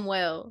damn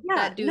well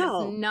that dude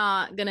is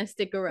not gonna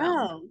stick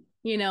around.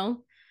 You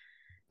know,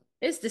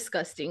 it's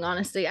disgusting.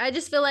 Honestly, I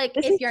just feel like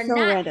if you're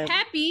not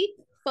happy,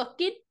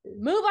 fucking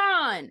move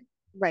on.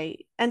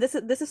 Right. And this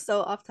is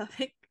so off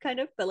topic kind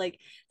of, but like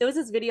there was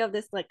this video of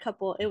this like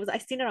couple. I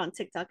seen it on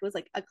TikTok. It was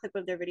like a clip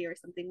of their video or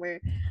something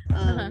where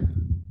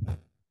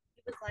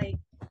it was like,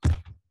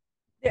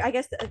 I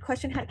guess a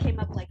question had came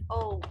up like,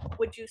 oh,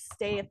 would you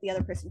stay if the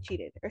other person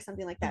cheated or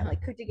something like that?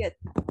 Like, could you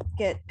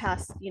get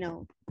past, you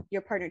know,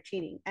 your partner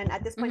cheating? And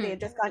at this point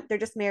they're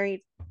just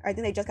married, or I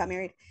think they just got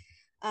married.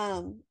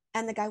 And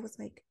the guy was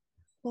like,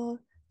 well,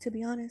 to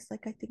be honest,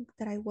 like I think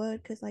that I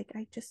would, because like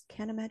I just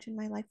can't imagine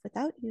my life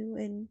without you.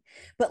 And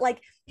but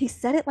like he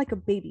said it like a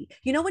baby.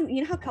 You know when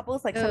you know how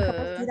couples like some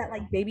couples do that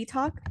like baby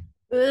talk?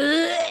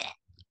 Ugh.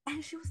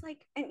 And she was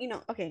like, and you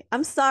know, okay,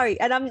 I'm sorry.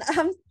 And I'm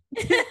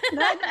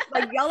not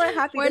like y'all are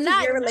happy. We're This is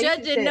not your judging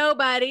relationship.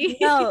 nobody.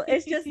 No,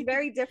 it's just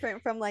very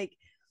different from like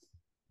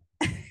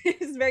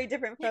it's very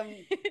different from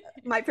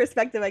my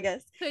perspective, I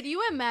guess. Could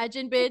you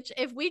imagine, bitch,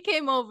 if we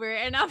came over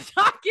and I'm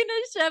talking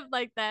to Chef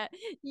like that?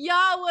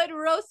 Y'all would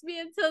roast me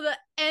until the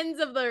ends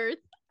of the earth.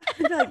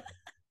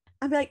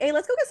 I'd be like, hey,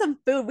 let's go get some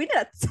food. We need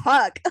to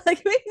talk.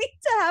 Like, we need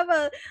to have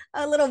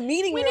a little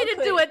meeting. We need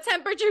to do a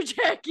temperature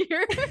check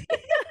here.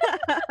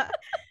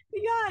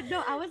 Yeah,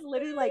 no, I was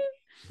literally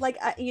like,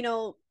 you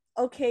know,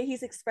 okay,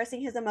 he's expressing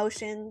his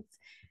emotions.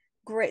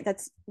 Great.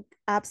 That's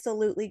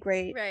absolutely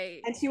great. Right.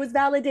 And she was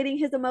validating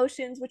his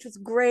emotions, which was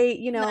great.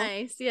 You know,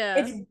 Nice. Yeah.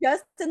 it's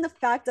just in the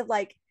fact of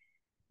like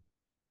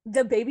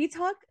the baby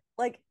talk,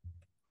 like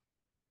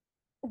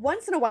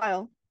once in a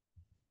while,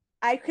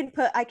 I can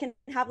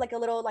have like a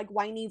little like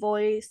whiny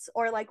voice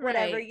or like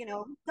whatever, Right. you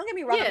know. Don't get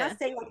me wrong, I'm Yeah. not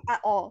saying like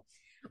at all.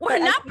 We're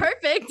But not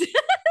perfect.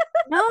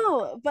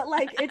 no, but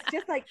like it's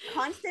just like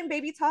constant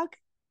baby talk,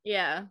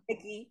 Yeah.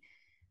 icky,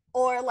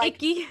 or like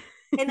Icky.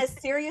 in a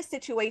serious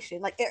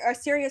situation, like a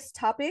serious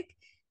topic,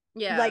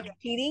 Yeah. like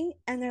cheating,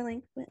 and they're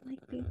like, but like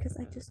because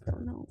I just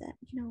don't know that,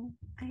 you know,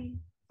 I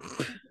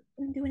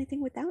couldn't do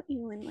anything without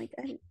you, and like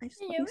I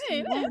just love you so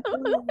much. I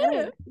don't know what I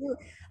would do.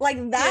 Like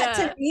that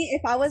Yeah. to me,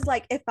 if I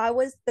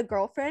was the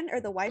girlfriend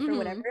or the wife or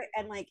whatever,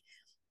 and like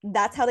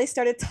that's how they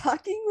started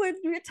talking when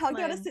we were talking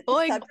Like, about a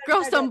boy, subject,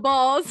 grow some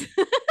balls.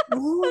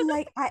 ooh,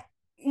 like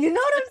you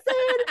know what I'm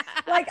saying?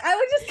 Like I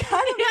would just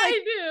kind of be Yeah, like,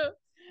 I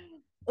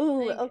do.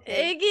 ooh, Like,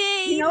 okay. You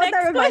okay, know what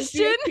that next reminds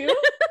me question. of too?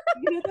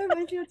 You know what that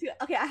reminds me of too?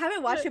 Okay, I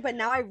haven't watched it, but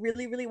now I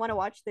really, really want to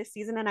watch this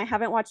season, and I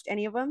haven't watched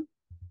any of them.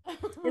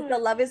 Is the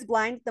Love Is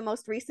Blind, the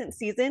most recent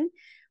season,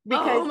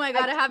 because Oh my I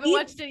god, I haven't keep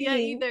watched it yet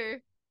seeing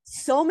either.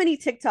 so many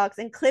TikToks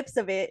and clips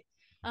of it.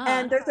 Uh-huh.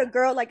 And there's a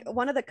girl, like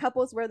one of the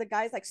couples where the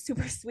guy's like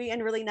super sweet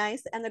and really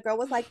nice. And the girl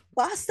was like,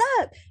 boss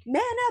up,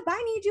 man up.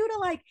 I need you to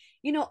like,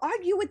 you know,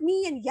 argue with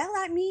me and yell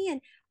at me and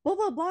blah,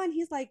 blah, blah. And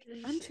he's like,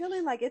 I'm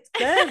chilling. Like, it's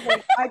good.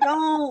 Like, I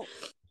don't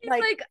He's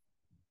like, like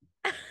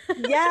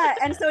yeah.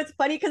 And so it's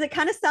funny because it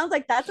kind of sounds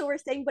like that's what we're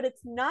saying, but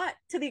it's not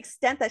to the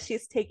extent that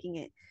she's taking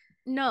it.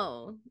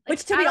 no. Like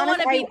Which, to I be don't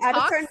honest, want to be at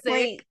a certain toxic.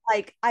 point,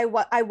 like I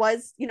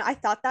was, you know, I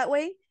thought that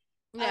way.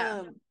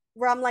 Yeah.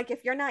 Where I'm like,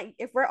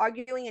 if we're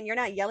arguing and you're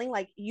not yelling,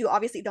 like you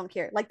obviously don't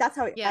care. Like that's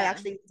how I Yeah.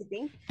 actually used to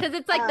think. Because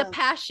it's like the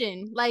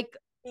passion. Like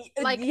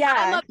I'm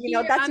Yeah, up you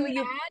know, here, that's I'm what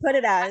you mad. put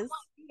it I as. want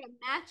you to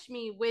match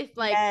me with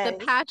like the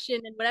Yes.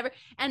 passion and whatever.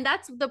 And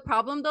that's the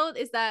problem though,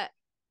 is that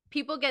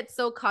people get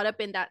so caught up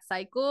in that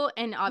cycle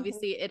and Mhm.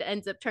 obviously it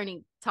ends up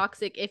turning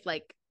toxic if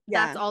like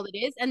that's Yeah. all it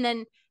is. And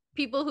then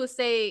people who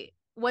say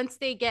once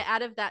they get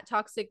out of that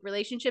toxic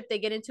relationship, they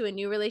get into a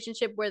new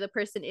relationship where the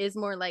person is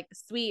more like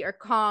sweet or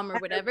calm or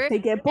whatever. They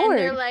get And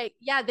they're bored. like,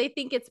 yeah, they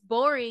think it's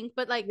boring,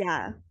 but like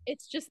Yeah.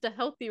 it's just a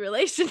healthy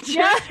relationship.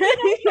 Yeah.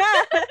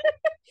 Yeah.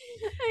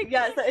 Like,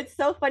 Yeah. So it's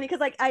so funny because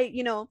like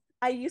you know,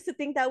 I used to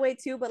think that way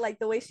too, but like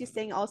the way she's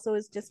saying also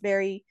is just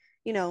very,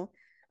 you know,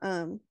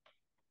 um,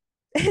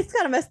 it's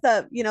kind of messed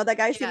up. You know, that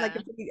guy seemed like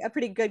yeah. a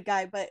pretty good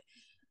guy, but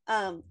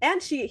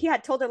and he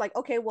had told her like,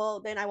 okay, well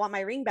then I want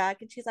my ring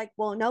back, and she's like,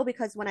 well no,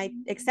 because when I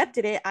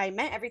accepted it I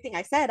meant everything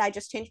I said. I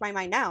just changed my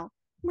mind now.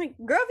 I'm like,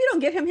 girl, if you don't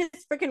give him his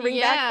freaking ring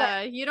back, like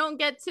Yeah, you don't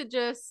get to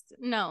just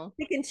no.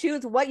 pick and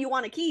choose what you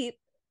want to keep.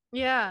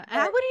 Yeah, and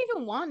I But wouldn't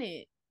even want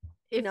it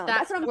if no, that's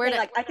that's what I'm where saying. to.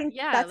 Like I think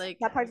Yeah, like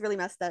that part's really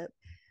messed up.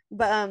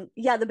 But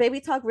yeah, the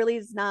baby talk really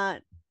is not.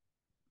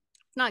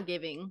 it's not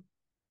giving.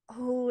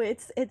 Oh,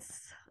 it's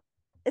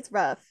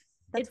rough.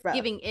 That's It's rough.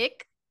 giving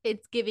ick.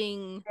 It's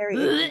giving. Very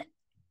icky.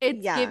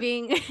 It's Yeah,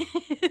 giving.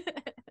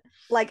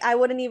 like I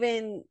wouldn't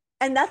even,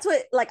 and that's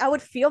what, like I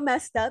would feel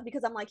messed up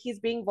because I'm like he's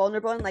being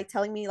vulnerable and like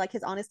telling me like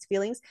his honest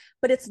feelings,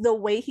 but it's the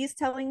way he's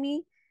telling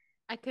me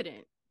I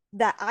couldn't.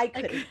 that I I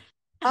couldn't. could.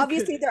 I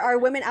Obviously couldn't. there are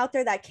women out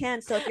there that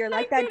can, so if you're I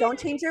like that, don't couldn't.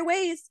 change your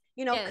ways,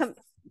 you know, Yes. come,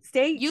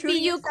 stay You true be to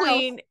you, yourself.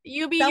 queen.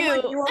 You be Someone,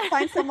 you. you will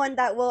find someone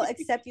that will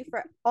accept you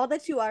for all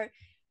that you are.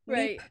 Me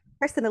Right.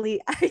 personally,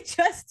 I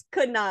just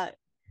could not,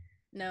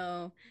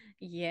 No.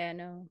 Yeah,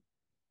 no.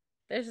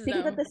 There's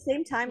because at no the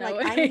same time no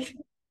like way.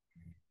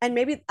 and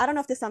maybe I don't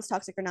know if this sounds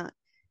toxic or not,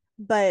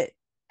 but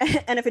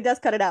and if it does,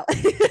 cut it out.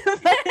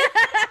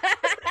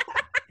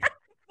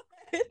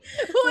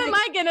 Who am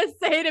Like, I gonna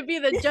say to be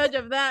the judge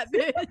of that,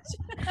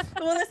 bitch?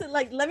 well, listen,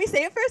 like, let me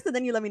say it first and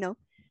then you let me know.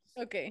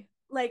 Okay.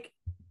 Like,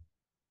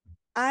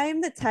 I'm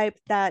the type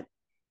that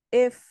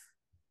if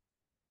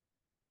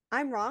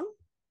I'm wrong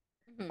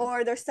Mhm.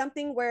 or there's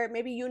something where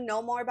maybe you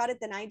know more about it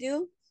than I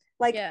do,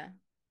 like, Yeah.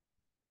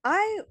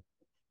 I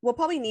will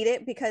probably need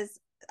it because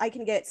I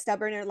can get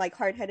stubborn or like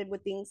hard headed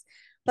with things.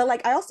 But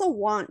like, I also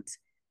want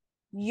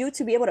you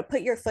to be able to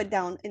put your foot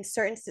down in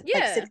certain like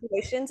Yeah.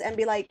 situations and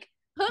be like,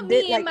 Put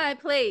me in like, my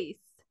place.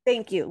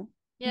 thank you.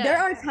 there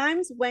Yeah, are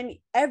times when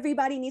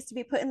everybody needs to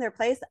be put in their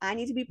place. I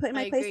need to be put in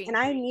I my place, agree. and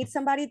I need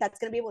somebody that's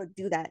gonna be able to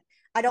do that.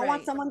 I don't want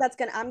Right. someone that's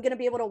gonna I'm gonna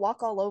be able to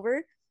walk all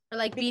over Or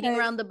like beating because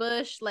around the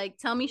bush. Like,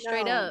 tell me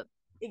straight no, up.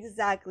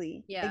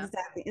 exactly, Yeah,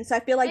 exactly. And so I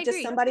feel I like just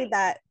agree. somebody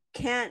that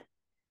can't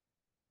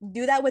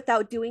do that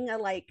without doing a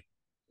like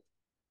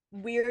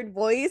weird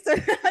voice or I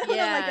don't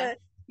know, like Yeah.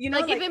 a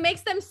Like if like it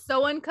makes them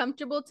so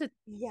uncomfortable to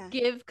yeah,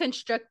 give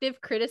constructive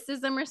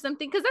criticism or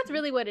something, because that's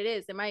really what it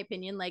is, in my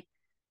opinion. Like,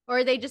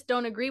 or they just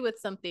don't agree with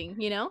something,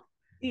 you know?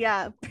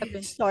 yeah. What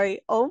happened?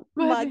 Sorry. Oh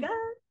What my happened?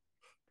 god,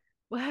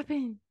 What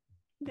happened?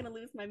 I'm gonna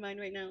lose my mind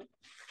right now.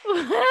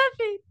 What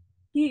happened?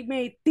 He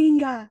made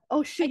tinga.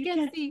 Oh I shit, you can't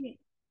can't see. see.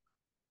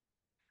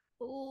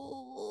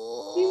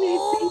 He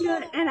made tinga,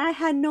 Oh, and I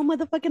had no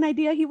motherfucking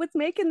idea he was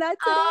making that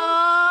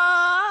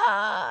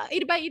today.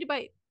 eat a bite, eat a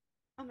bite.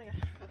 Oh my god.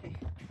 Okay.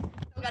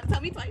 You gotta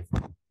tell me twice.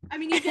 I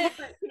mean, you did,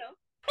 but you know,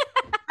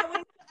 I would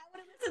have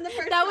listened the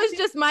first That was time.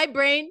 just my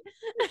brain.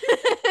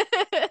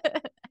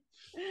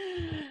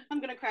 I'm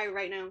gonna cry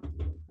right now.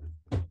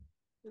 I'm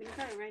gonna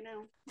cry right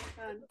now. Oh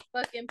my god.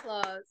 Fucking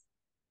applause.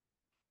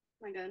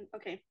 Oh my god.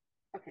 Okay.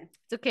 Okay.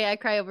 It's okay. I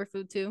cry over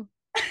food too.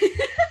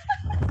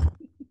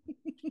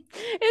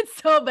 It's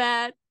so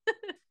bad. It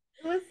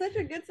was such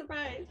a good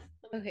surprise.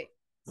 Okay.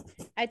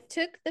 I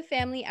took the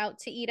family out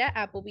to eat at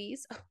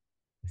Applebee's. Oh,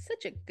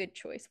 such a good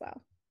choice.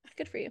 Wow.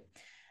 Good for you.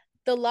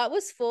 The lot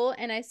was full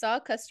and I saw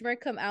a customer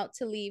come out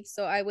to leave,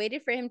 so I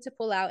waited for him to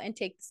pull out and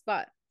take the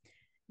spot.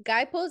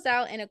 Guy pulls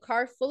out and a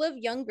car full of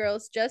young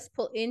girls just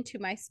pull into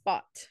my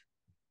spot.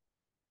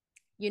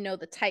 You know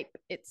the type,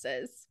 it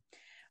says.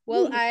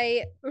 Well, Ooh.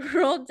 I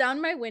rolled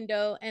down my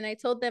window and I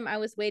told them I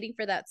was waiting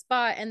for that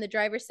spot, and the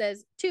driver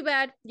says, "Too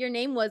bad, your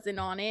name wasn't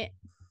on it."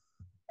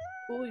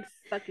 Ooh, you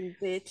fucking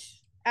bitch.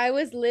 I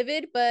was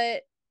livid,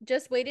 but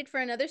just waited for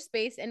another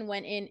space and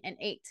went in and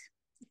ate.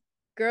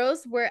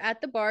 Girls were at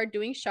the bar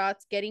doing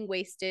shots, getting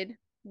wasted.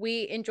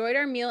 We enjoyed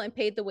our meal and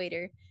paid the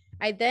waiter.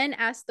 I then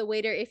asked the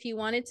waiter if he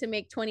wanted to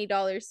make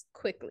 $20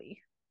 quickly.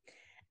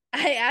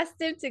 I asked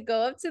him to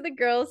go up to the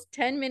girls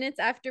 10 minutes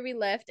after we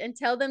left and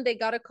tell them they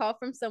got a call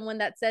from someone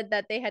that said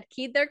that they had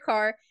keyed their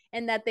car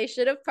and that they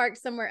should have parked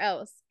somewhere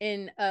else.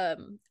 In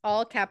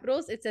all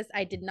capitals, it says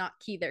I did not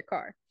key their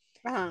car.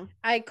 Uh-huh.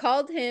 I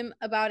called him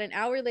about an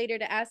hour later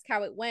to ask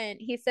how it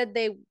went. He said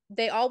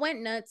they all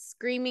went nuts,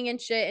 screaming and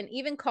shit, and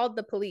even called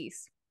the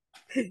police.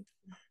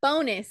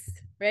 Bonus,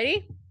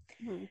 ready?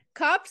 Mhm.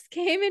 Cops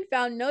came and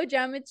found no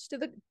damage to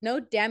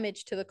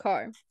the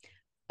car,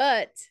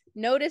 but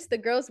noticed the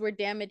girls were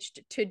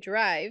damaged to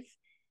drive.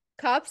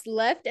 Cops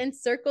left and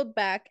circled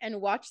back and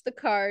watched the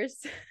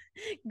cars.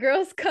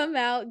 Girls come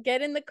out,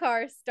 get in the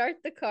car, start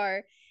the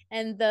car,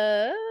 and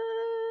the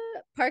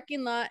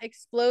parking lot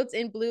explodes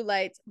in blue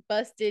lights.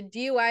 Busted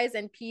DUIs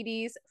and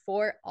PDs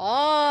for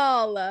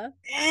all.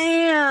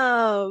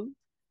 Damn.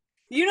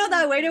 You know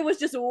that waiter was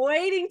just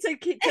waiting to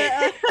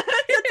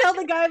tell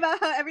the guy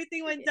about how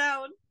everything went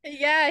down.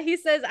 Yeah, he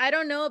says, I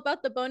don't know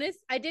about the bonus.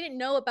 I didn't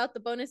know about the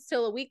bonus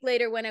till a week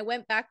later when I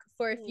went back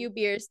for a few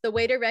beers. The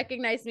waiter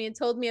recognized me and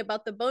told me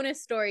about the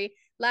bonus story,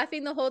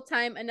 laughing the whole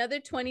time. Another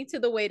 20 to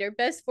the waiter.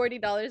 Best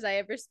 $40 I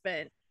ever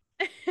spent.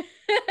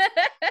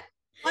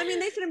 I mean,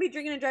 they shouldn't be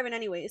drinking and driving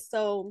anyways,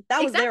 so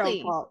that was their own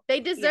Exactly. fault. They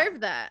Yeah,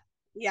 deserve that.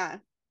 yeah,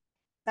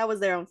 that was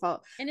their own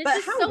fault. And it's But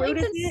just how so rude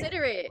is it?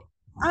 inconsiderate.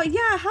 Oh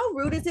yeah, how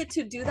rude is it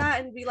to do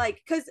that and be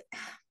like, because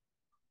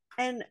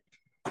and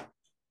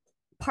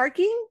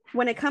parking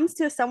when it comes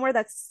to somewhere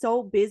that's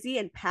so busy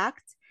and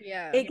packed,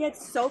 Yeah. it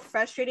gets so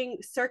frustrating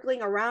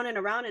circling around and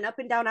around and up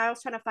and down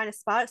aisles trying to find a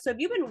spot. So if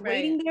you've been Right.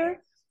 waiting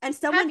there and Have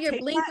someone your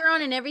takes that, blinker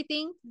on and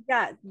everything.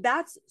 yeah,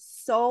 that's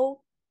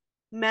so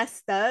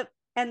messed up,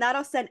 and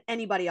that'll send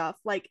anybody off.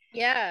 Like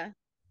Yeah.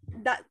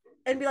 that,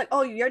 and be like,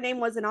 "Oh, your name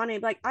wasn't on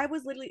it." Like I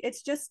was literally.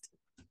 It's just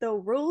the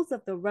rules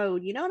of the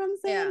road. You know what I'm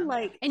saying? Yeah.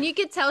 Like, And you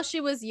could tell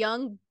she was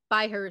young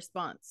by her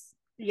response.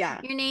 yeah,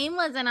 Your name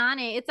wasn't on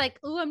it. It's like,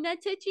 oh, I'm not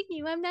touching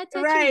you. I'm not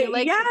touching you. right,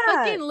 Like yeah,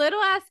 fucking little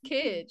ass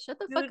kid. Shut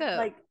the fuck dude. up.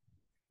 Like,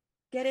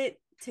 get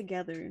it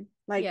together.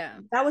 Like Yeah.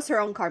 that was her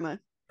own karma,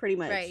 pretty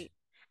much. Right.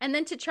 And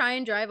then to try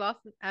and drive off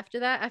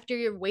after that, after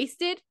you're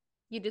wasted,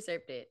 you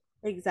deserved it.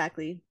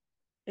 Exactly, You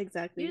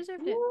exactly.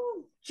 deserved it.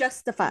 Ooh,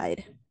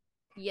 justified.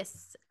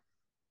 Yes.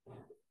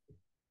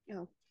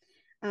 Oh,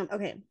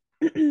 okay.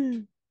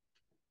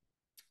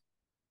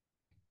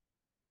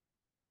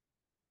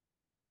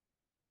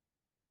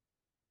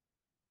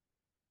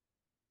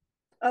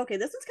 Okay,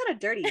 this one's kind of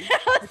dirty.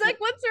 I was like,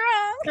 what's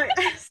wrong?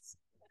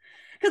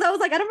 Because I was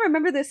like, I don't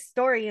remember this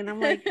story, and I'm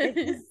like,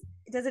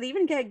 does it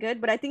even get good?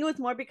 But I think it was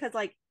more because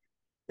like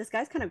this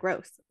guy's kind of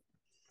gross.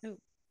 Ooh.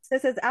 So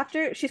it says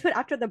after she's put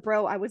after the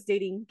bro I was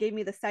dating gave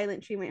me the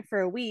silent treatment for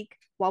a week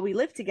while we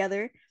lived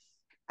together.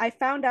 I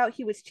found out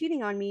he was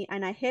cheating on me,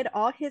 and I hid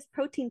all his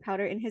protein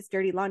powder in his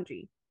dirty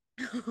laundry.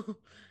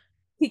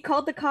 He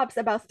called the cops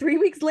about 3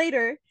 weeks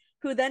later,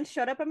 who then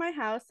showed up at my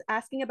house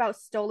asking about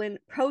stolen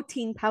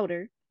protein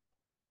powder.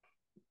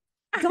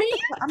 Are Don't you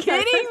I'm sorry,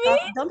 kidding first me? off,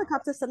 don't the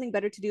cops have something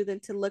better to do than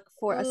to look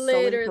for a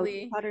stolen protein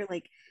Literally. powder?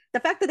 Like the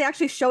fact that they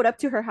actually showed up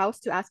to her house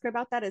to ask her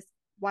about that is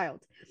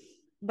wild.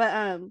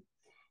 But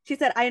she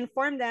said, I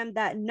informed them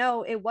that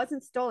no, it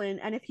wasn't stolen,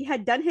 and if he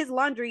had done his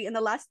laundry in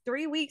the last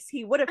 3 weeks,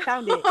 he would have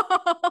found it.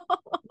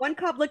 One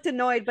cop looked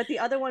annoyed, but the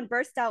other one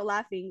burst out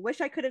laughing.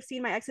 Wish I could have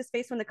seen my ex's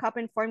face when the cop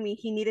informed me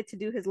he needed to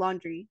do his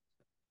laundry.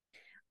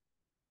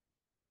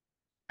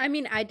 I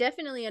mean, I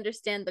definitely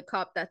understand the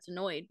cop that's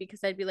annoyed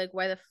because I'd be like,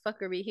 why the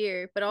fuck are we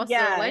here? But also,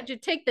 Yeah, why'd you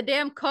take the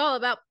damn call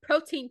about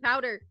protein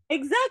powder?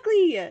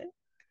 exactly.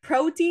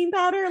 Protein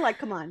powder? Like,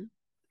 come on.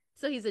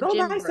 So he's a Go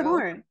gym buy some bro.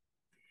 more.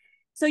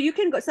 So you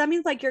can go. So that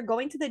means like you're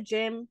going to the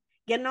gym,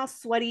 getting all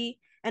sweaty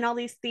and all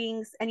these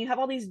things, and you have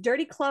all these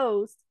dirty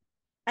clothes,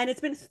 and it's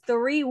been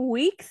 3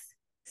 weeks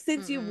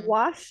since you've Mm-mm.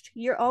 washed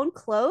your own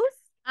clothes.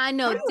 I How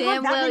know do you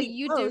have damn that well many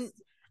you do. clothes?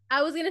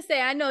 I was gonna say,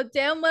 I know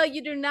damn well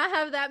you do not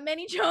have that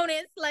many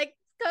Jonas. Like,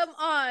 come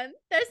on.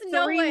 There's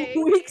no Three way.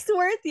 weeks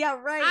worth? Yeah,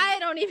 right. I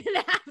don't even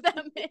have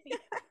that many.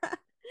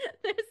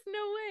 There's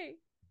no way.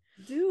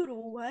 Dude,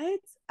 what?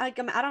 Like,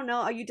 I don't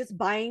know. Are you just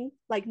buying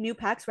like new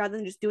packs rather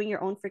than just doing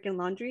your own freaking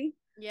laundry?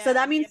 So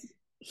that Yeah. means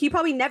he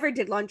probably never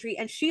did laundry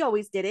and she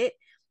always did it.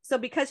 So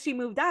because she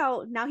moved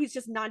out, now he's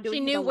just not She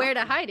doing his knew own where to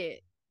laundry. hide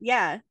it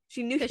Yeah,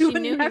 she knew because he she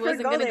would knew he never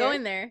wasn't go gonna go there.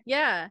 in there.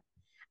 Yeah.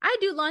 I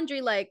do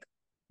laundry like,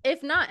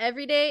 if not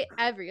every day,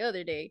 every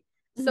other day.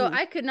 So Mhm.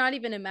 I could not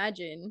even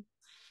imagine.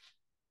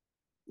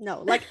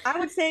 No, like I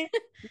would say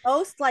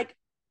most like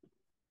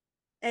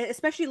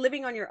especially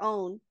living on your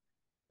own,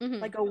 Hmm.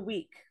 like a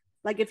week.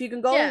 Like if you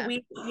can go a Yeah.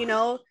 week,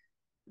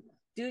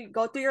 do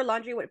go through your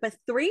laundry, but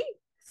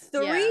Yeah.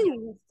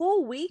 three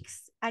full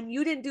weeks and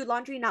you didn't do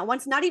laundry not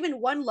once, not even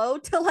one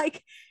load to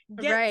like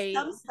get Right.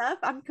 some stuff.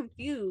 I'm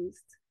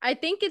confused. I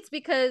think it's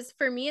because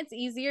for me it's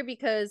easier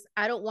because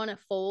I don't want to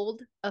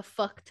fold a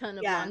fuck ton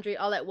of Yeah. laundry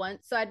all at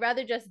once. So I'd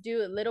rather just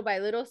do it little by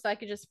little so I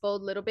could just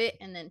fold a little bit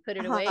and then put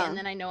it away and Uh-huh.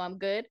 then I know I'm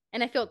good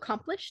and I feel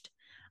accomplished.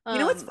 You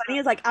know what's Um funny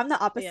is like I'm the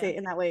yeah. opposite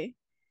in that way.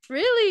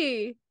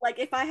 Really? Like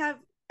if I have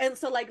and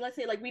so like let's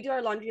say like we do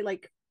our laundry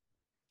like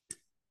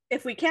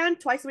if we can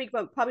twice a week,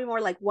 but probably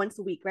more like once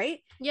a week, right?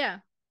 Yeah.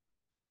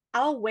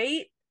 I'll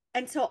wait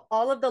until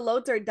all of the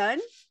loads are done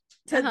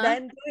to Uh-huh.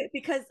 then do it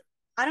because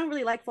I don't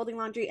really like folding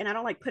laundry and I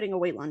don't like putting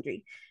away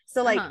laundry.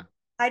 So like Uh-huh.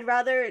 I'd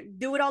rather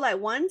do it all at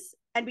once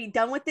and be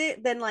done with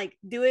it than like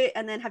do it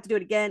and then have to do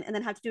it again and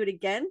then have to do it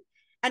again.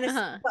 And it's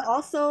Uh-huh. but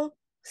also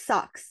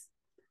socks.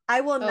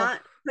 I will Oh.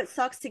 not put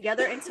socks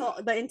together until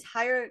the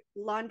entire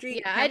laundry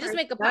Yeah, I hamper just is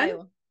make a done.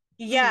 pile.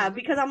 Yeah, Mm-hmm.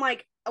 because I'm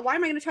like, why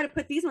am I going to try to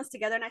put these ones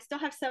together and I still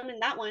have some in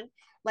that one?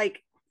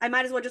 Like, I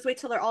might as well just wait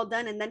till they're all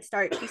done and then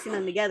start piecing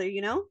them together,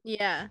 you know?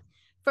 Yeah.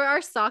 For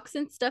our socks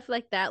and stuff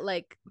like that,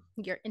 like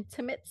your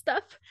intimate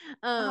stuff,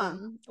 Uh huh.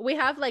 we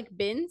have like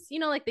bins,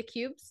 like the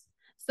cubes.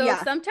 So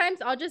Yeah.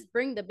 sometimes I'll just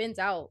bring the bins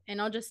out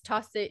and I'll just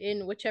toss it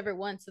in whichever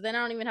one. So then I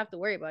don't even have to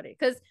worry about it.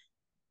 Because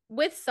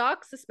with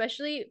socks,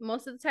 especially,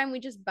 most of the time we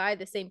just buy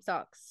the same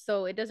socks.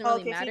 So it doesn't Oh,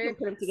 really okay, so you can matter.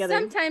 put them together.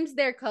 Sometimes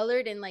they're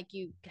colored and like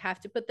you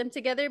have to put them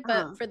together. Uh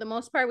But huh. for the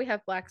most part, we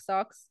have black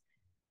socks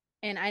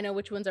and I know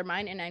which ones are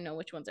mine and I know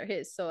which ones are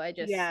his. So I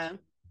just Yeah.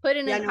 put it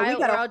in Yeah, a no, we pile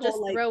got or a I'll whole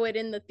just like throw it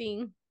in the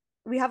thing.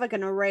 we have like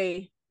an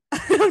array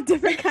of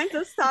different kinds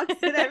of socks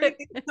and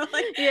everything. So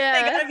like they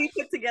Yeah. gotta be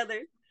put together.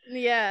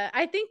 Yeah.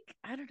 I think,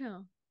 I don't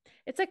know.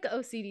 It's like an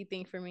OCD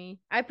thing for me.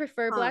 I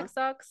prefer Huh. black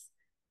socks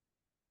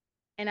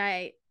and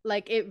I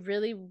like it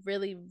really,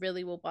 really,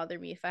 really will bother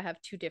me if I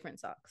have two different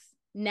socks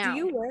Do now.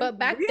 you wear But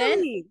back then,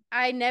 really?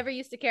 I never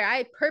used to care.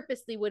 I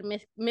purposely would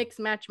mix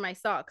match my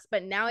socks,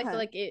 but now I feel Uh-huh.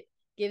 like it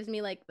gives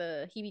me like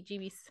the heebie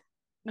jeebies.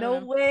 I don't No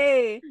know.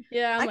 way.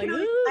 Yeah. I'm I like, can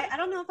only, ooh. I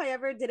don't know if I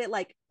ever did it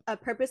like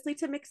purposely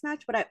to mix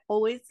match, but I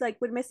always like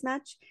would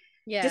mismatch just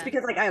Yeah.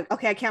 because like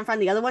I can't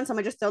find the other one, so I'm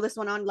gonna just throw this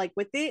one on like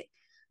with it.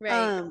 Right.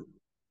 Um,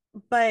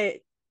 but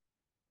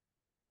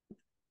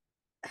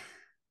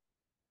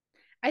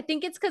I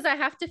think it's because I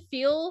have to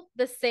feel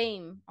the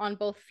same on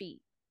both feet.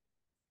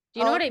 Do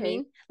you know oh, what I okay,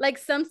 mean? Like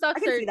some I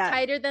socks can are see that.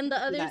 tighter than I the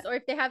can see others, that. or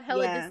if they have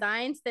hella Yeah,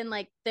 designs, then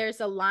like there's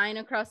a line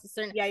across a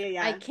certain. yeah, yeah,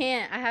 I yeah.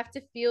 can't. I have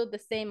to feel the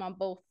same on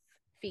both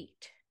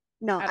feet.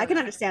 No, I I don't can know.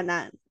 understand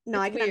that. No,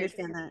 It's I can weird.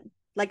 understand that.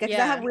 Like, because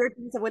I have Yeah. weird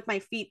things with my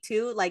feet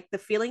too, like the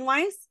feeling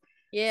wise.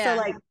 So Yeah.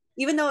 like,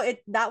 even though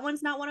that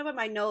one's not one of them,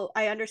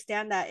 I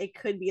understand that it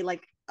could be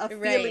like a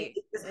feeling. Right.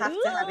 You just have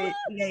to have Ooh, it.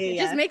 Yeah, it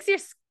just yeah, makes your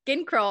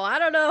skin crawl. I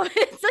don't know.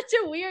 It's such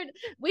a weird.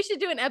 We should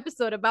do an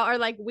episode about our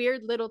like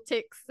weird little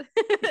ticks.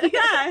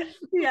 yeah,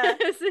 yeah.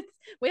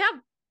 We have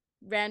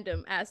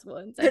random ass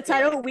ones, I The feel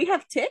title like. "We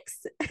Have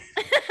Ticks." Is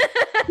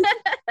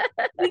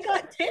We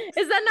got ticks.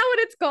 that not what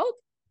it's called?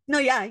 No,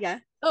 yeah, yeah.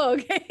 Oh,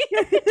 okay.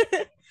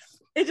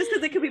 It's just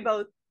because it could be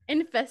both.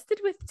 Infested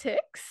with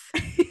ticks?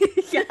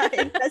 Yeah,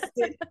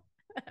 infested.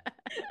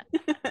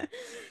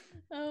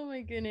 Oh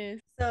my goodness.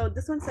 So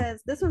this one's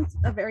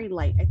a very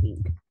light, I think,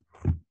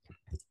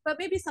 but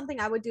maybe something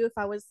I would do if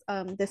I was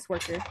this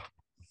worker.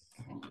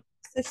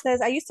 message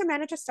says, I used to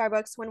manage a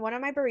Starbucks when one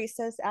of my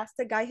baristas asked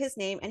the guy his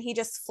name and he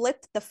just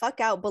flipped the fuck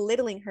out,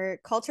 belittling her,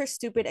 called her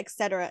stupid,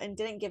 etc., and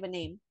didn't give a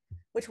name.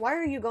 Which, why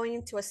are you going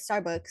into a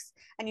Starbucks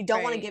and you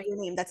don't want to Right. give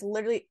your name? That's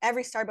literally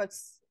every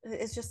Starbucks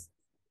is just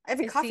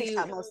every Is coffee he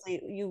shop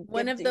mostly you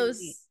one give of the your name.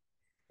 those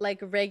like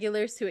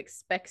regulars who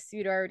expects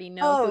you to already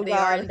know who Oh they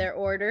are God. in their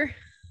order?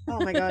 Oh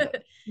my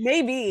God.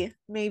 Maybe.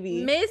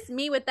 Miss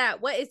me with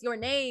that. What is your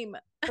name?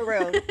 For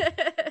real.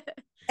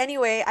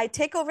 Anyway, I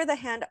take over the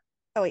hand.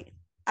 Oh wait,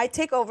 I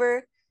take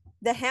over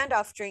the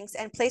handoff drinks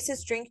and place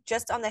his drink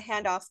just on the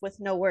handoff with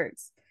no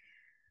words.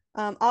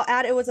 I'll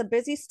add it was a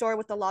busy store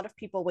with a lot of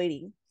people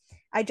waiting.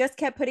 I just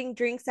kept putting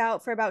drinks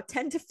out for about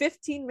 10 to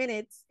 15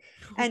 minutes,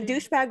 and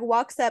douchebag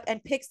walks up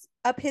and picks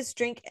up his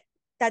drink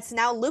that's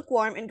now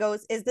lukewarm and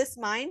goes, "Is this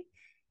mine?"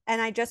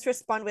 And I just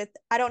respond with,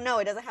 "I don't know.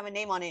 It doesn't have a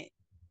name on it."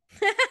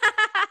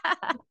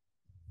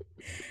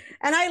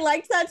 And I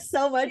liked that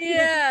so much.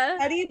 Yeah.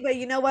 Petty, but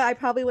you know what? I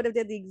probably would have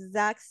did the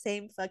exact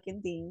same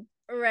fucking thing.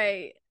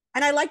 Right.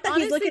 And I like that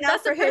Honestly, he's looking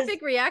out for that's a perfect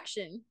his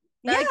reaction.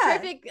 yeah, Like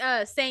perfect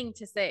saying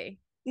to say.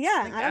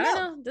 yeah. Like, I don't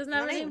know. Doesn't No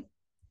have a name. name.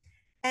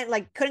 And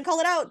like couldn't call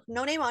it out.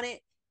 No name on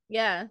it.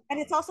 Yeah. And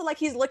it's also like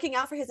he's looking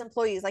out for his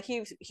employees. Like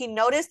he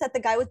noticed that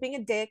the guy was being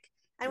a dick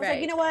and was like,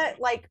 you Right. know what?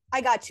 Like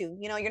I got you.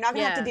 You know, you're not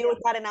gonna have to Yeah. deal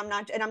with that, and I'm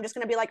not. And I'm just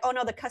gonna be like, oh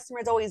no, the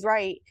customer's always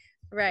right.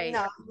 Right.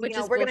 No, Which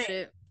is we're gonna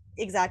bullshit.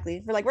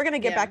 exactly. We're gonna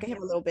get Yeah. back at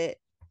him a little bit.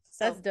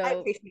 So That's I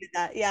dope. appreciated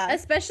that. Yeah.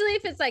 Especially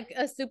if it's like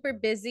a super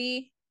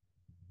busy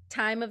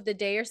time of the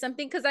day or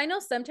something. Cause I know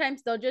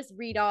sometimes they'll just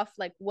read off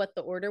like what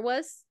the order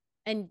was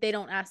and they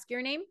don't ask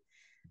your name.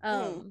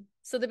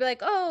 So they'll be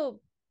like, oh,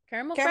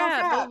 caramel Caramel frap,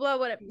 blah, blah, frap. blah,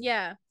 whatever.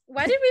 Yeah.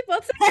 Why did we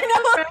both say I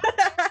caramel know.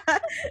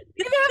 frap?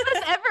 Neither of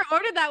us ever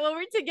ordered that when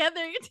we're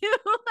together, too.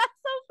 That's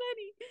so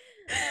funny.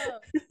 Yeah,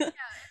 if it's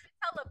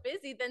hella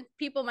busy, then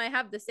people might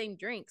have the same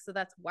drink. So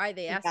that's why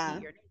they ask you Yeah.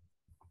 your name.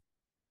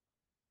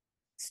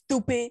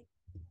 Stupid.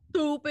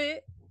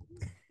 Stupid.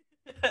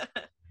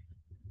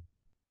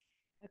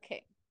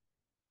 Okay.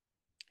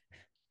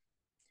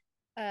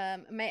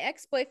 My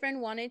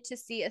ex-boyfriend wanted to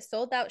see a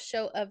sold-out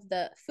show of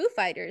the Foo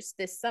Fighters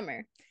this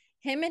summer.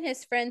 Him and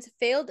his friends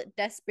failed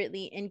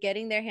desperately in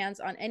getting their hands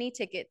on any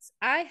tickets.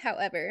 I,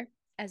 however,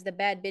 as the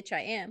bad bitch I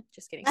am,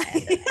 just kidding.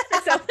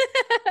 So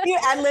You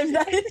ad-libbed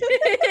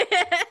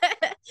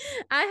that.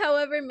 I,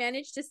 however,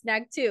 managed to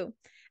snag two.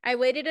 I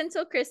waited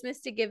until Christmas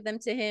to give them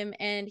to him,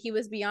 and he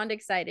was beyond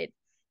excited,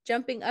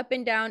 jumping up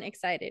and down,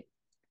 excited.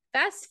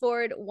 Fast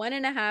forward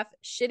 1.5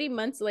 shitty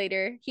months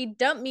later, he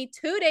dumped me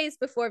 2 days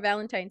before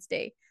Valentine's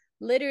Day,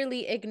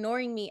 literally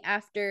ignoring me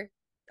after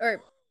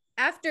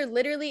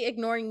literally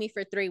ignoring me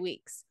for 3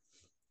 weeks.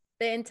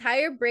 The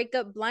entire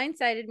breakup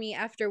blindsided me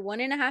after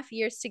 1.5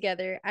 years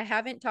together. I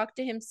haven't talked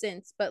to him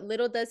since, but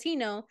little does he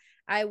know,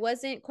 I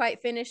wasn't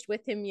quite finished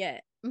with him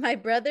yet. My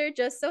brother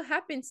just so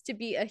happens to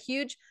be a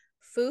huge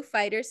Foo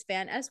Fighters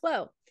fan as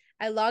well.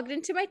 I logged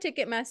into my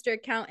Ticketmaster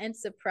account and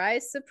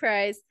surprise,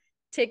 surprise,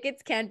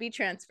 tickets can be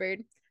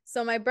transferred.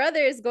 So my brother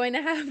is going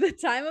to have the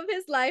time of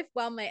his life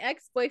while my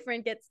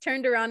ex-boyfriend gets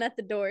turned around at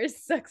the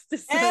doors. Sucks to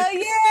suck. Hell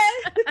yeah.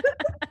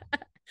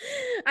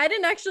 I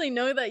didn't actually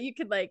know that you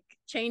could like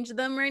change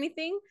them or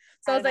anything.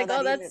 So I was like,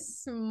 oh,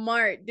 that's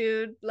smart,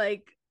 dude.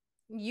 Like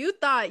you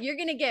thought you're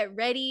gonna get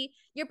ready.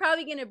 You're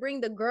probably gonna bring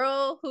the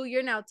girl who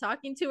you're now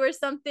talking to or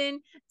something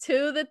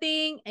to the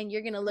thing, and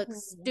you're gonna look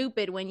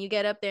stupid when you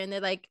get up there and they're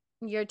like,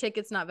 your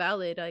ticket's not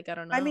valid. Like, I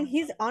don't know. I mean,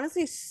 he's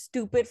honestly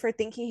stupid for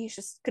thinking he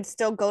could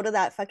still go to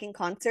that fucking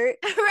concert.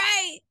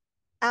 Right.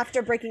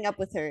 After breaking up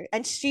with her.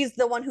 And she's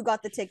the one who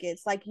got the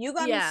tickets. Like, you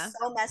got me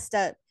so messed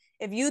up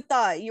if you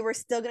thought you were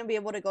still going to be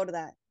able to go to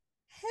that.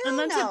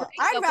 Hell no.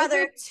 I'd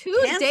rather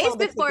 2 days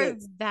before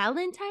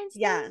Valentine's Day?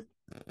 Yeah.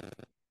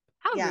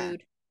 How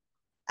rude.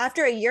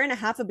 After 1.5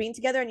 years of being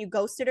together and you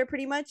ghosted her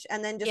pretty much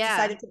and then just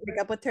decided to break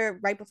up with her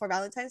right before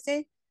Valentine's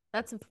Day.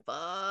 That's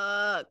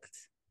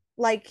fucked.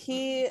 Like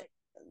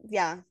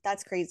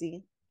that's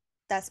crazy.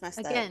 That's messed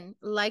up. Again,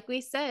 like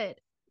we said,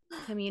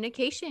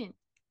 communication.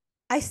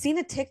 I seen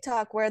a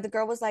TikTok where the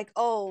girl was like,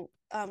 oh,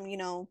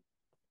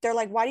 they're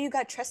like, why do you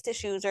got trust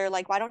issues? Or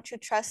like, why don't you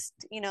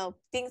trust,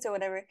 things or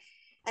whatever?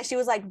 And she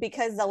was like,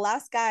 because the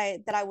last guy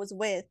that I was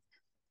with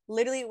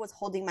literally was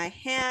holding my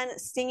hand,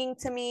 singing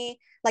to me,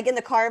 like in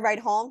the car ride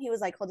home. He was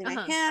like holding my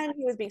hand.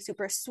 He was being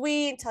super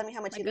sweet, telling me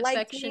how much he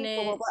liked me,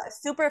 blah, blah, blah.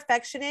 Super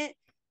affectionate.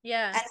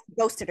 Yeah. And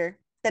ghosted her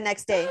the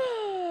next day.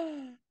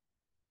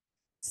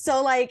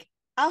 So like,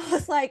 I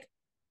was like,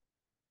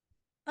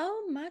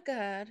 oh my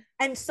God.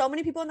 And so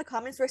many people in the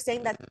comments were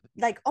saying that,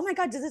 like, oh my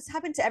God, does this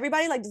happen to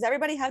everybody? Like, does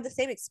everybody have the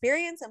same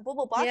experience? And blah,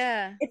 blah, blah.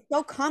 Yeah. It's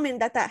so common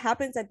that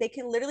happens, that they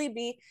can literally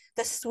be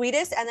the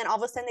sweetest and then all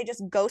of a sudden they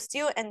just ghost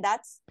you. And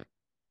that's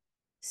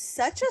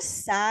such a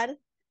sad.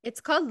 It's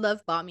called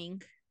love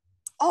bombing.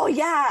 Oh,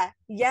 yeah.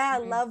 Yeah.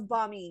 Mm-hmm. Love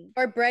bombing.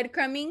 Or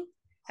breadcrumbing.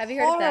 Have you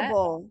heard of that?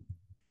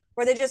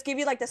 Where they just give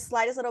you like the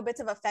slightest little bits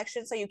of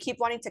affection. So you keep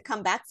wanting to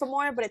come back for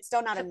more, but it's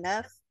still not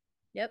enough.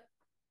 Yep.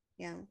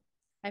 Yeah.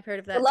 I've heard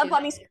of that. The love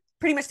bombing is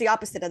pretty much the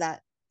opposite of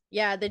that.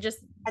 Yeah, they just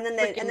and then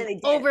they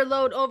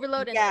overload,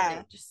 and yeah. then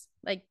they just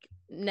like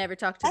never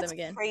talk to them That's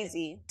again.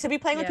 crazy. To be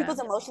playing with Yeah. people's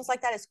emotions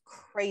like that is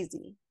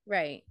crazy.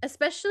 Right.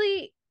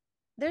 Especially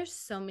there's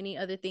so many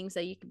other things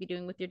that you could be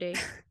doing with your day.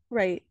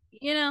 Right.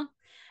 You know,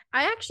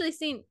 I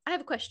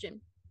have a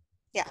question.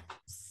 Yeah.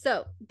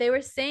 So they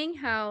were saying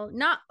how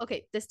not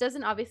okay, this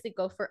doesn't obviously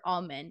go for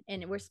all men,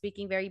 and we're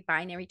speaking very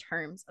binary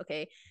terms.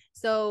 Okay.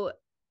 So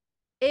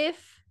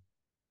if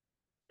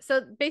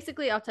so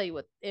basically I'll tell you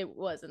what it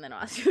was and then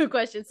I'll ask you a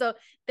question. So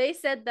they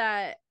said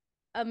that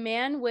a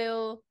man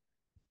will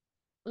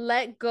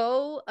let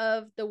go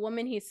of the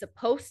woman he's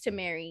supposed to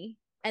marry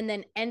and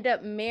then end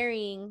up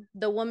marrying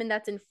the woman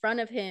that's in front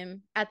of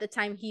him at the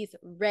time he's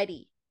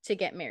ready to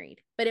get married,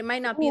 but it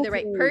might not be the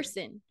right Ooh.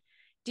 person.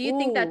 Do you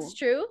think that's Ooh.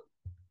 true?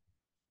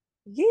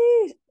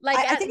 Yeah. Like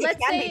I at think it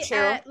can be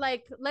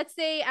true. let's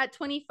say at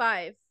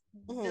 25,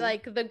 Mhm.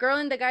 like the girl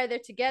and the guy, they're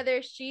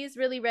together, she's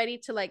really ready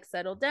to like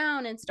settle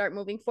down and start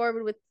moving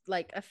forward with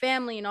like a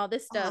family and all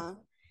this stuff, Uh-huh.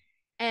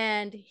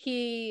 and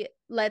he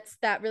lets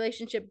that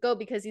relationship go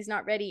because he's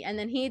not ready, and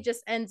then he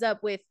just ends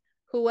up with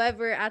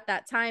whoever at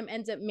that time,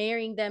 ends up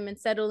marrying them and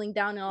settling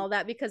down and all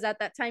that because at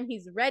that time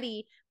he's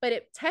ready, but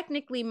it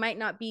technically might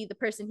not be the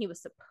person he was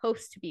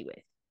supposed to be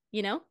with,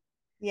 you know?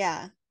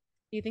 Yeah.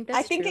 Do you think I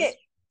that's think true? it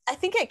I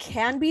think it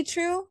can be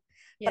true,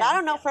 but I Yeah.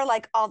 don't know for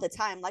like all the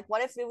time. Like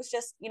what if it was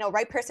just,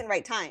 right person,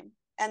 right time,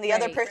 and the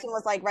other Right. person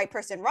was like right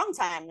person, wrong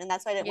time, and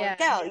that's why it didn't work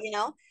Yeah.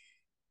 out?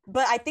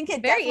 But I think It's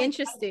it very definitely,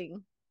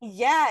 interesting.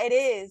 yeah, it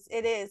is.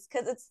 It is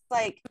because it's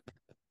like,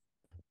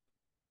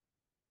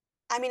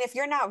 I mean, if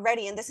you're not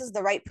ready and this is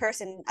the right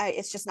person,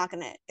 it's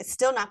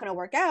still not gonna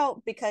work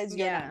out because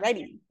you're not Yeah.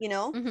 ready.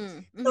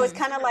 Mm-hmm. So it's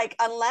Mm-hmm. kind of like,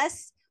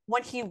 unless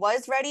when he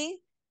was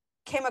ready,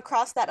 came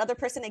across that other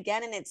person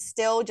again and it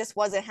still just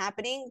wasn't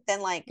happening,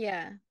 then like,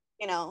 Yeah.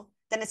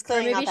 then it's Or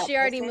clearly not maybe that she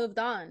already person. moved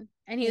on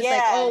and he was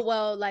like, Yeah. oh,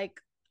 well, like,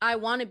 I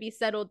want to be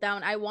settled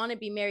down. I want to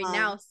be married Uh,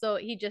 now. So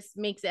he just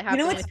makes it you know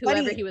happen what's with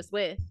whoever he funny? was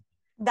with.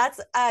 That's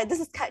this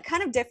is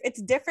kind of different.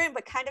 It's different,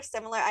 but kind of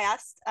similar. I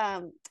asked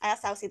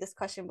Alcy this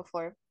question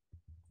before.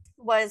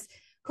 Was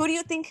who do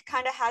you think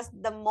kind of has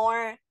the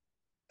more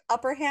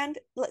upper hand?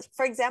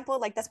 For example,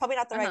 like that's probably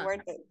not the right Uh-huh.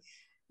 word, but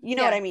you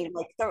know what Yeah. I mean.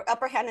 Like the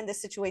upper hand in this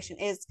situation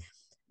is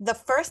the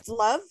first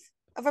love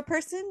of a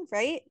person,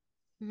 right?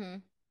 Mm-hmm.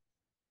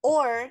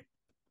 Or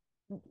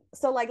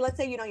so like let's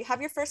say you have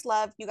your first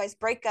love, you guys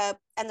break up,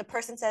 and the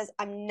person says,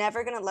 I'm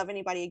never gonna love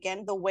anybody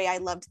again the way I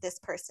loved this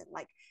person.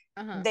 Like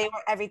Uh-huh. they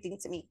were everything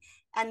to me.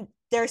 And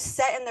they're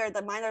set in their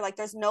mind, they're like,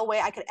 there's no way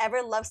I could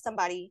ever love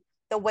somebody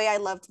the way I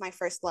loved my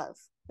first love,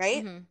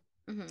 right?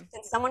 Mm-hmm. Mm-hmm.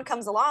 And someone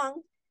comes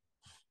along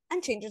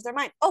and changes their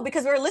mind. Oh,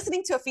 because we were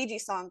listening to a Fiji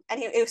song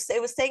and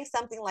it was saying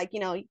something like,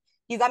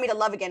 you got me to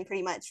love again,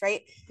 pretty much,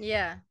 right?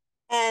 Yeah.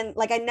 And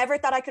like I never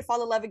thought I could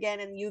fall in love again,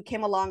 and you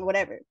came along,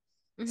 whatever.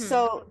 Mm-hmm.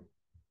 So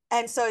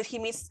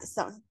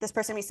this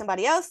person meets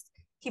somebody else,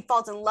 he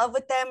falls in love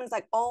with them and is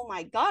like, oh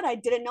my god, I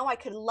didn't know I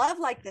could love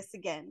like this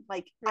again.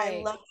 Like I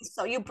Right. love you,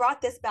 so you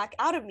brought this back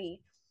out of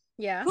me.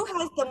 Yeah. Who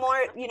has the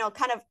more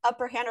kind of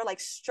upper hand, or like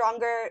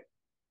stronger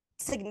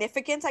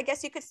significance, I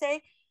guess you could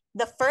say?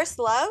 The first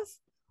love,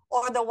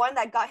 or the one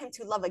that got him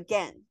to love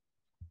again?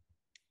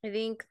 I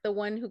think the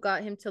one who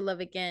got him to love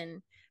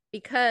again,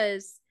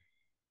 because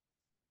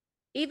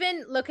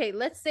even okay,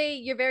 let's say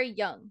you're very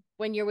young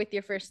when you're with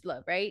your first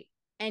love, right?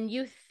 And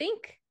you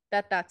think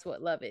that that's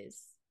what love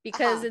is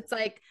because Uh-huh. it's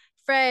like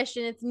fresh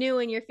and it's new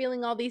and you're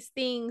feeling all these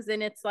things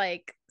and it's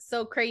like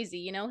so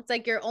crazy, it's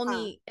like your Uh-huh.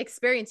 only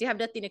experience, you have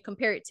nothing to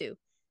compare it to.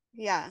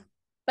 Yeah.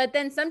 But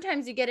then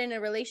sometimes you get in a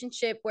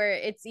relationship where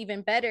it's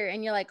even better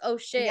and you're like, oh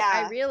shit,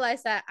 I Yeah.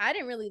 realized that I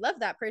didn't really love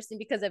that person,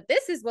 because if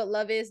this is what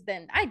love is,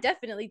 then I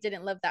definitely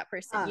didn't love that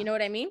person, you Uh. know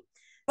what I mean?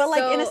 But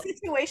like in a So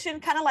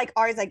situation kind of like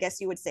ours, I guess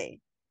you would say,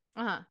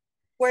 uh-huh.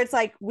 where it's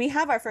like we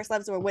have our first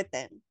loves, we're with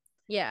them.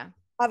 Yeah.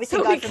 Obviously,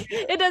 So God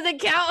forbid, it doesn't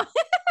count.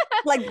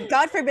 like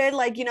God forbid,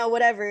 like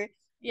whatever.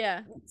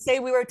 Yeah. Say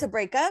we were to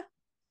break up,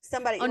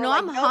 somebody Oh we're no, like,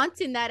 I'm no,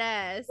 haunting that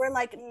ass. we're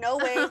like, no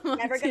way, I'm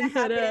never gonna haunting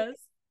that happen. ass.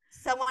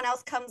 Someone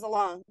else comes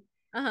along,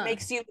 Uh-huh.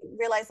 makes you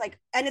realize, like,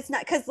 and it's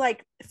not because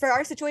like for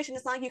our situation,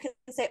 it's not like you can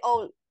say,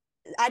 oh,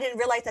 I didn't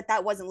realize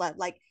that wasn't love.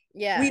 Like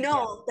we Yeah.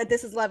 know that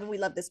this is love and we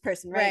love this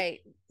person, right?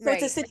 Right. So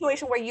it's a Right.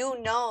 situation where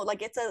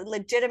like it's a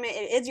legitimate,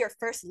 it is your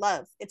first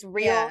love. It's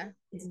real, Yeah.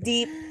 it's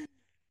deep.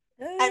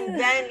 And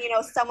then,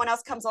 someone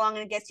else comes along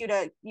and gets you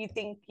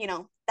think,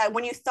 that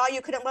when you thought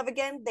you couldn't love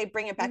again, they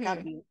bring it back out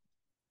of Mm-hmm. you.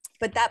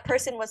 But that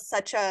person was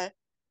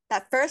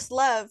that first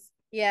love,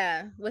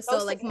 Yeah. Was so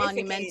so like significant.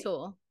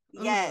 monumental.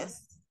 Mm-hmm.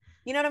 Yes.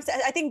 You know what I'm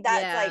saying? I think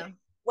that's like Yeah.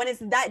 when it's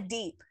that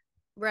deep,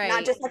 not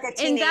Right. just like a In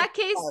teenage that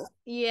case, love.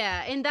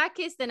 yeah. In that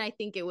case, then I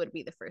think it would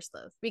be the first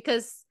love,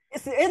 because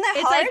Isn't that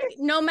it's hard? like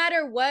no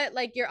matter what,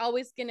 like you're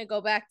always gonna go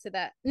back to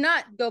that.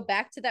 Not go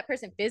back to that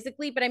person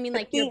physically, but I mean To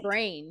like your think.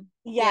 brain.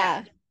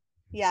 Yeah. Yeah.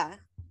 Yeah.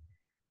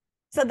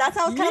 So that's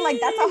how I was kind of like,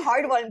 that's a Yee.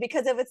 hard one,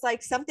 because if it's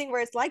like something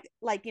where it's like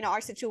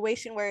our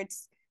situation where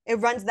it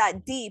runs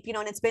that deep,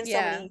 and it's been so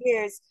Yeah. many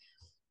years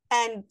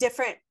and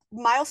different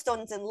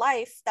milestones in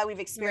life that we've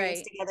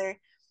experienced Right. together,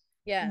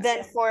 Yeah.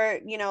 then for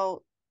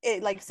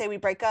it, like say we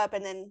break up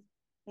and then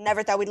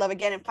never thought we'd love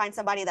again and find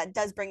somebody that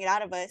does bring it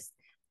out of us,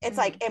 it's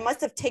like it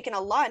must have taken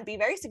a lot and be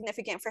very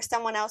significant for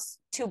someone else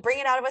to bring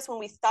it out of us when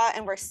we thought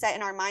and were set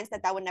in our minds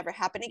that that would never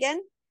happen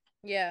again.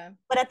 Yeah.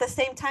 But at the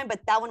same time,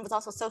 but that one was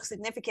also so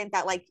significant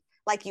that like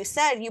you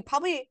said, you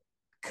probably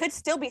could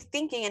still be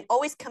thinking and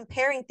always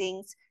comparing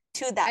things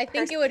to that I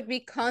person, think it would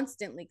be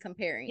constantly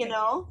comparing. you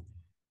know?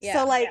 Yeah.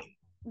 So like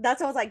that's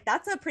what I was like,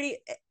 that's a pretty,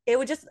 it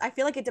would just, I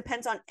feel like it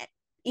depends on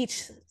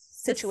each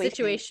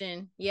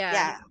situation.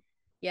 Yeah.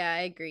 Yeah,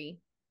 I agree.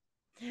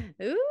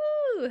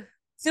 Ooh.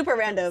 Super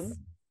random.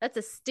 That's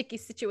a sticky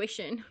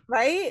situation.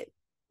 Right?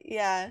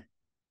 Yeah.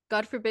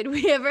 God forbid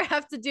we ever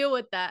have to deal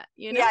with that,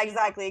 you know? Yeah,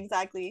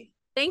 exactly.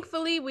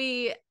 Thankfully,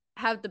 we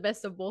have the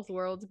best of both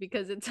worlds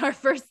because it's our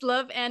first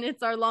love and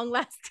it's our long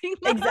lasting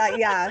love. Exactly.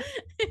 Yeah.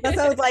 That's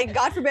what I was like,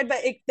 God forbid. But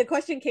the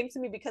question came to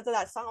me because of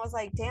that song. I was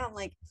like, damn,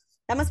 like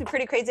that must be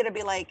pretty crazy to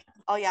be like,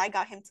 oh yeah, I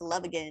got him to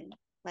love again.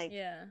 Like,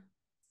 yeah,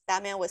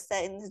 that man was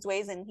set in his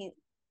ways and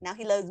now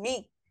he loves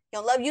me. He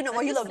don't love you no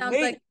more. He loves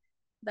me. Like,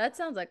 that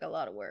sounds like a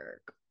lot of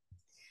work.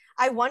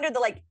 I wonder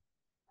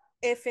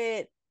if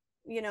it,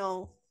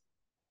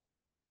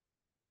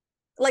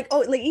 like, oh,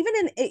 like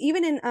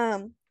even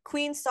in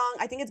Queen's song,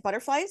 I think it's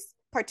Butterflies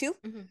Part 2,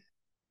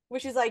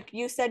 which is like,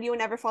 you said you would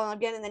never fall in love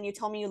again, and then you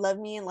told me you love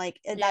me, and like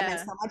that meant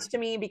so much to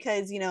me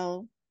because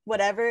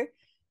whatever,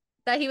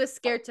 that he was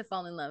scared to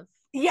fall in love.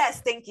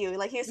 Yes, thank you.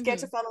 Like he was scared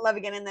to fall in love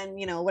again, and then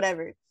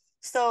whatever.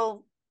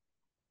 So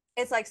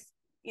it's like,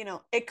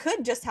 it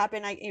could just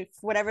happen, like if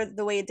whatever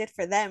the way it did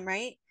for them,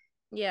 right?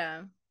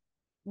 Yeah.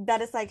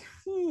 That is like,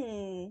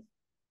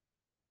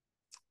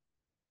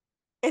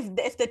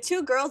 if the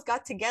two girls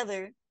got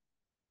together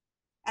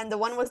and the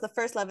one was the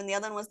first love and the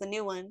other one was the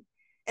new one,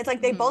 it's like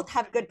they both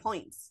have good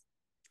points.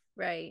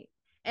 Right.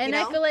 And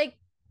I feel like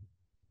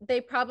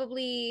they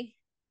probably,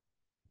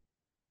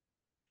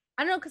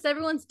 I don't know, because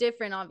everyone's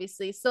different,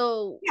 obviously.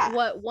 So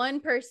what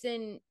one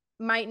person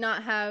might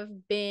not have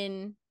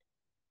been,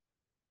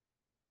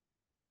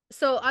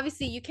 so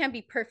obviously you can't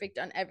be perfect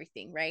on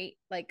everything, right?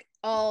 Like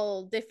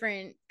all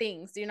different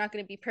things. You're not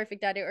going to be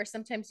perfect at it, or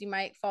sometimes you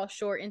might fall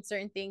short in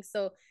certain things.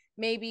 So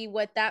maybe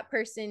what that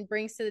person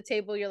brings to the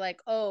table, you're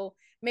like, oh,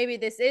 maybe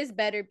this is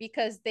better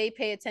because they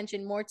pay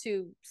attention more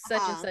to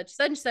such and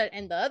such,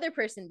 and the other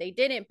person they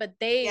didn't, but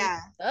the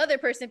other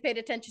person paid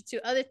attention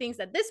to other things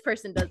that this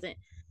person doesn't.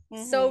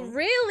 So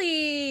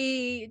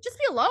really, just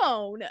be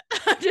alone.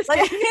 Just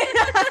kidding.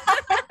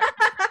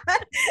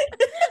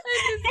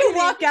 You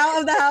walk out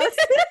of the house.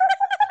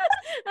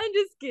 I'm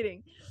just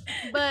kidding.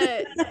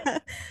 But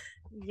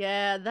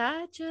yeah,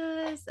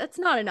 that's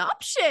not an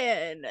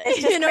option.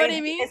 You know what I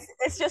mean?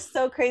 It's just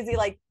so crazy.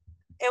 Like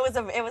it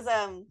was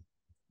a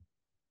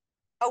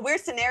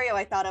weird scenario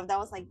I thought of that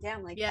was like,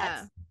 damn, like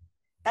that's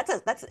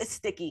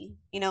sticky,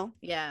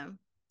 Yeah.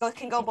 So it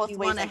can go both ways. You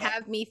want to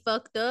have me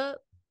fucked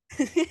up?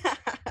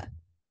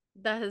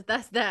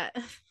 That's that.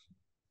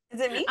 Is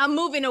it me? I'm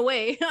moving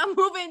away. I'm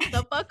moving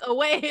the fuck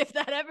away if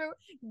that ever,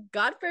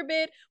 God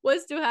forbid,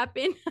 was to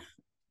happen.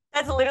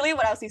 That's literally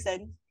what else he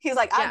said. He's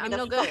like, I'm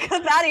no good.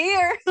 Fuck out of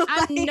here.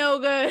 I'm no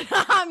good.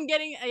 I'm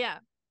getting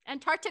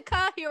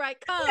Antarctica, here I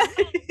come.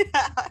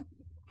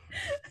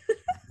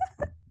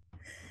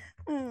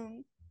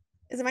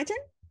 Is it my turn?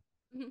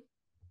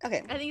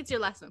 Okay. I think it's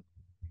your last one.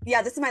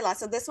 Yeah, this is my last.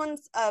 So this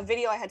one's a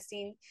video I had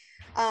seen.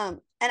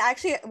 And I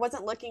actually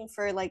wasn't looking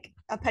for like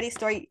a petty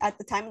story at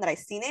the time that I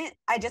seen it.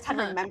 I just had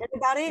remembered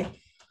about it.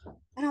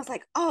 And I was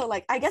like, oh,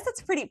 like I guess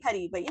it's pretty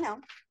petty, but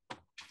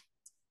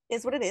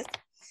is what it is.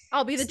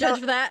 I'll be the judge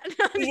for that.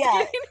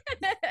 Yeah.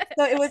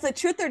 So it was a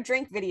truth or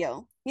drink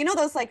video. You know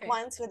those like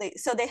ones where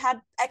they had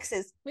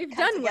exes. We've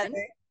done together.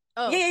 One.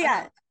 Oh,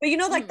 yeah. But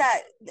like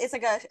that, it's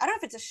like I don't know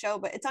if it's a show,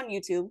 but it's on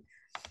YouTube.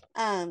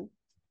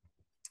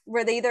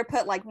 Where they either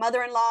put like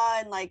mother-in-law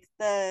and like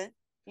the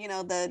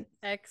the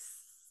ex,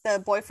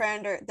 the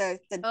boyfriend or the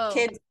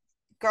kid's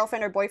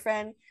girlfriend or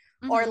boyfriend,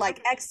 or like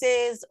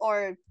exes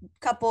or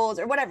couples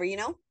or whatever,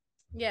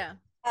 Yeah.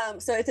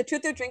 So it's a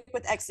truth or drink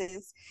with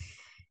exes.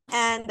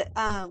 And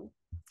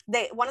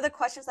one of the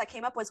questions that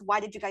came up was, why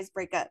did you guys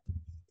break up?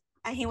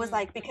 And he was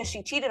like, because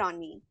she cheated on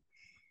me.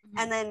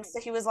 And then so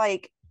he was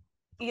like,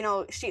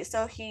 she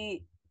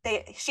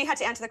had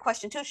to answer the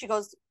question too. She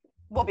goes,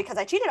 well, because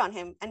I cheated on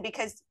him. And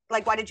because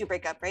like, why did you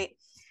break up, right?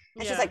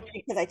 And she's like,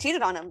 because I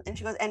cheated on him. And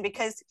she goes, and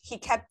because he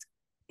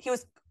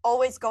was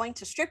always going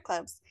to strip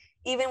clubs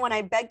even when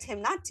I begged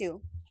him not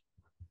to.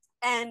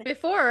 And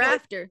before or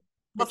after?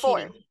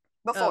 Before.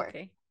 Oh,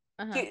 okay.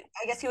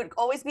 I guess he would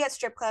always be at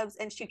strip clubs,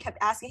 and she kept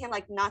asking him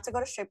like not to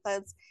go to strip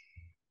clubs.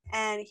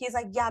 And he's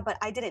like, yeah, but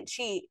I didn't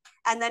cheat.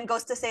 And then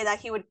goes to say that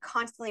he would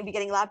constantly be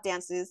getting lap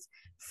dances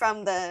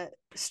from the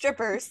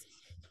strippers.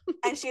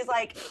 And she's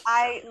like,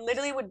 I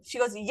literally would, she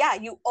goes, yeah,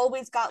 you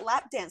always got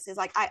lap dances.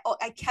 Like I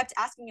kept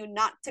asking you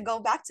not to go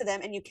back to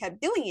them and you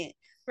kept doing it.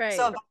 Right.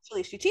 So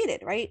eventually she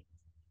cheated, right?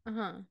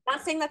 Not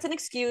saying that's an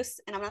excuse,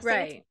 and I'm not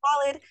saying it's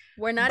valid.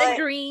 We're not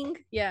agreeing.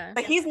 Yeah.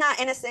 But he's not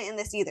innocent in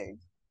this either.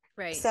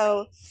 Right.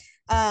 So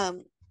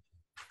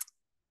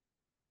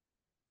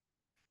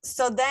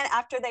So then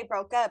after they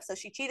broke up, so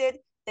she cheated,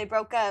 they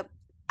broke up.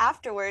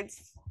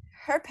 Afterwards,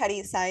 her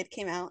petty side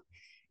came out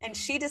and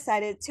she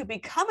decided to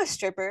become a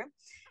stripper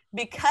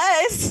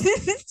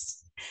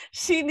because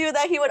she knew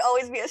that he would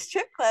always be a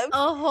strip club.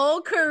 A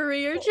whole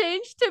career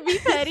change to be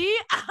petty.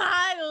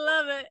 I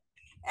love it.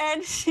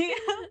 And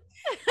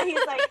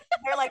he's like,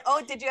 they're like,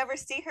 oh, did you ever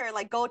see her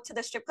like go to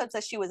the strip clubs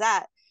that she was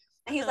at?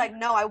 And he's like,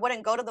 no, I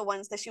wouldn't go to the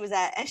ones that she was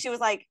at. And she was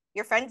like,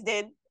 your friends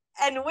did,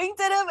 and winked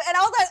at him. And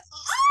I was like,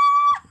 ah!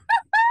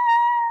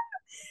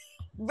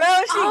 Bro,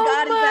 she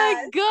got his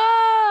ass.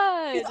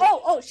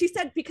 God. She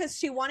said because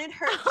she wanted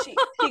her, she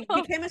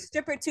became a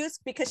stripper too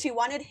because she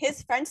wanted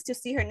his friends to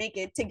see her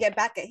naked to get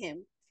back at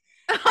him.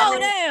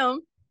 Damn.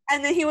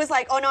 And then he was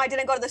like, oh no, I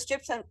didn't go to the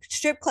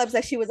strip clubs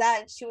that she was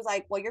at. And she was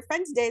like, well, your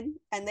friends did,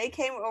 and they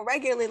came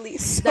regularly.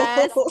 So.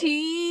 That's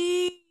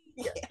tea.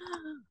 Yeah.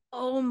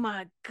 Oh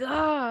my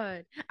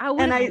God. I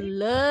would have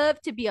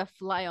loved to be a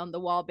fly on the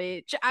wall,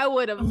 bitch. I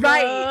would have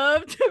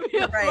loved to be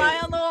a fly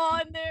on the wall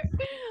in there.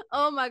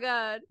 Oh my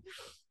God.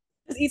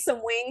 Just eat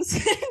some wings.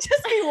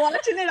 Just be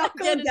watching it all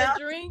go down. A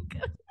drink.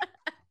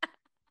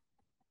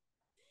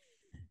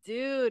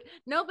 Dude.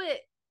 No, but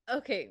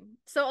okay.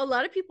 So a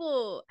lot of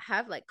people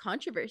have like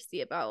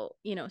controversy about,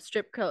 you know,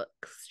 strip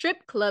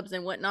clubs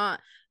and whatnot.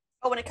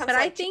 Oh, when it comes to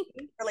like, I think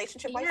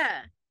relationship-wise?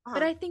 Yeah.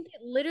 But I think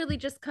it literally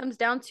just comes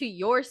down to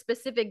your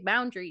specific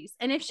boundaries.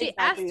 And if she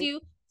asked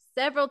you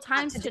several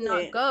times to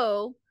not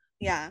go,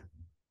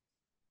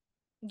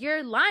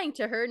 you're lying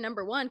to her,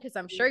 number one, because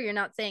I'm sure you're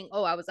not saying,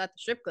 oh, I was at the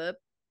strip club,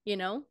 you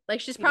know? Like,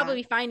 she's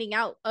probably finding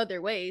out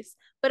other ways.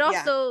 But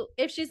also,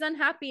 if she's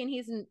unhappy and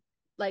he's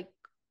like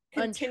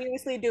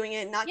continuously doing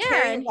it, not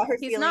caring about her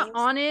feelings. He's not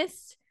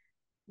honest.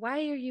 Why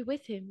are you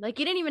with him? Like,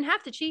 you didn't even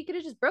have to cheat. You could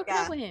have just broken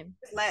up with him.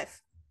 Just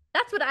left.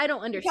 That's what I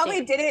don't understand. He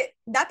probably did it.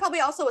 That probably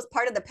also was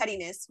part of the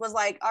pettiness. Was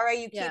like, all right,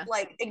 you keep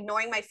like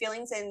ignoring my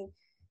feelings and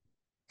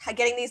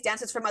getting these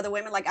dances from other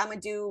women. Like, I'm gonna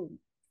do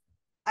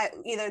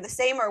either the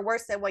same or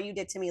worse than what you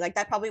did to me. Like,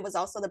 that probably was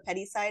also the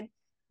petty side.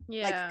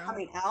 Like,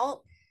 coming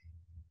out.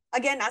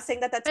 Again, not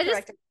saying that that's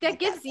correct. That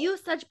gives you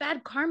such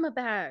bad karma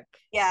back.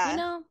 Yeah. You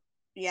know?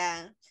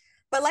 Yeah.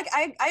 But like,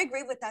 I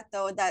agree with that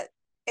though, that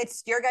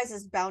it's your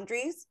guys'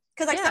 boundaries.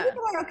 Because like some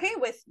people are okay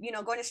with, you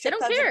know, going to strip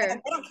clubs. They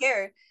don't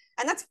care.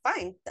 And that's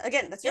fine.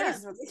 Again, that's your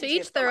relationship. To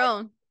each their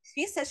own.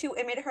 She says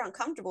it made her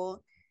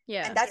uncomfortable.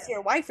 Yeah. And that's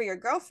your wife or your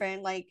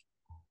girlfriend. Like,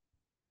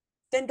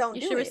 then don't do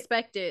it. You should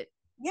respect it.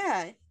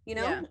 Yeah. You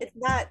know,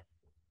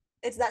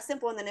 it's that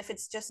simple. And then if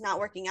it's just not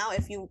working out,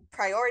 if you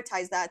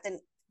prioritize that, then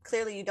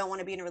clearly you don't want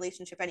to be in a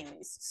relationship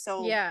anyways.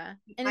 So yeah.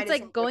 And it's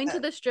like going to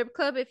the strip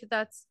club, if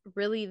that's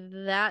really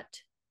that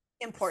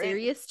important,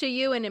 serious to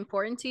you and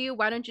important to you,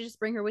 why don't you just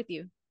bring her with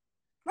you?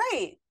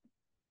 Right.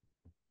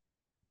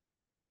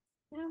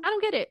 I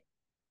don't get it.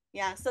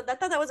 Yeah, so I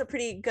thought that was a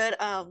pretty good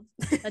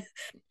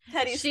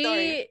petty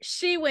story.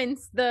 She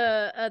wins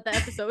the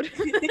episode.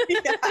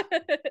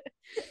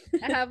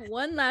 I have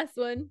one last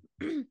one.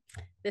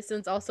 This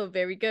one's also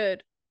very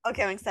good.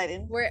 Okay, I'm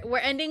excited. We're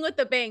ending with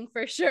a bang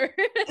for sure.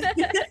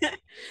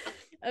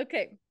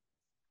 Okay.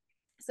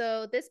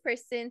 So this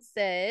person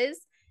says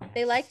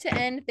they like to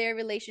end their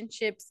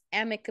relationships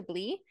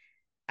amicably.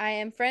 I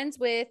am friends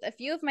with a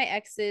few of my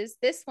exes.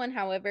 This one,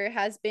 however,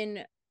 has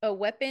been a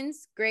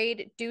weapons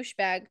grade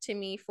douchebag to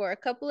me for a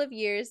couple of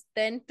years,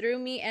 then threw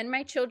me and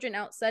my children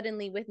out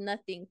suddenly with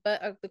nothing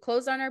but the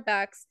clothes on our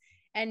backs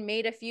and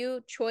made a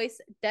few choice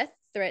death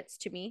threats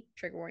to me.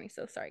 Trigger warning.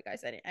 So sorry,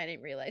 guys. I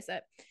didn't realize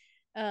that.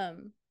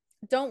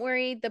 Don't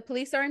worry. The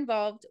police are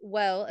involved.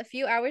 Well, a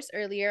few hours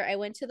earlier, I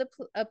went to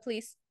a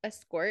police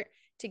escort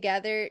to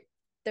gather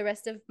the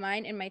rest of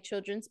mine and my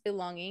children's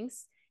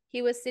belongings.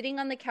 He was sitting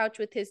on the couch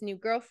with his new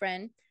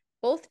girlfriend,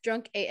 both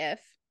drunk AF.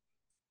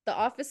 The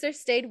officer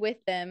stayed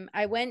with them.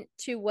 I went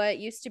to what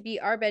used to be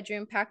our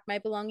bedroom, packed my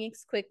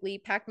belongings quickly,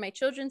 packed my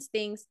children's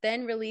things,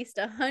 then released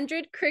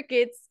 100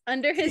 crickets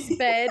under his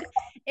bed,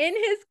 in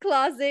his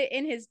closet,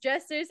 in his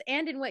dressers,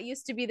 and in what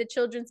used to be the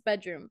children's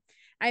bedroom.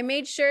 I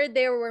made sure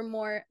there were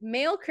more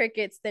male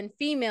crickets than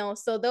female,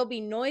 so they'll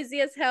be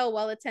noisy as hell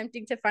while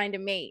attempting to find a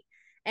mate.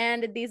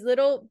 And these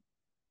little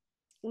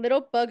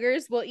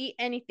buggers will eat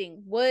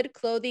anything, wood,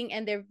 clothing,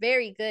 and they're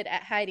very good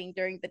at hiding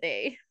during the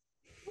day.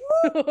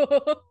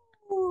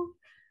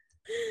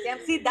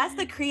 Damn, see, that's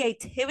the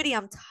creativity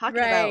I'm talking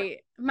about.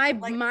 My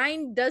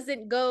mind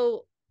doesn't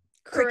go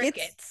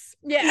crickets.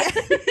 Yeah.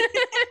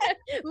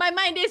 My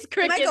mind is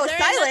crickets. It might go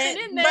silent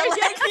in there. Like...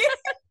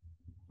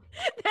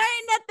 there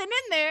ain't nothing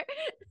in there.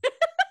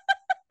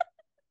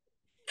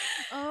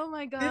 Oh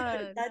my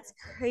God. That's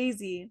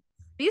crazy.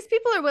 These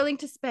people are willing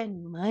to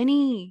spend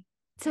money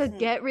to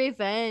get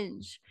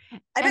revenge.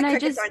 I bet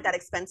crickets aren't that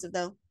expensive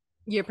though.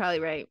 You're probably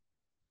right.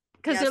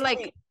 Because they're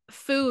like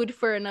food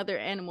for another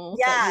animal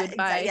that you would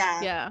buy.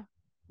 Yeah,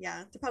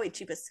 they're probably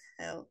cheap as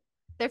hell.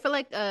 They're for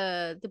like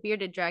the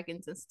bearded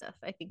dragons and stuff.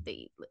 I think they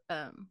eat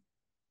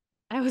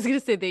I was gonna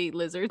say they eat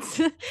lizards.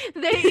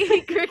 They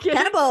eat crickets.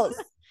 Cannibals.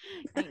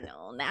 I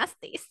know,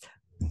 nasties.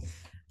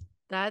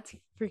 That's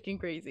freaking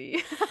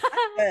crazy.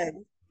 That's good.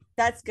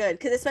 That's good,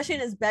 because especially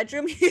in his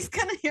bedroom, he's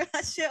gonna hear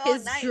that shit all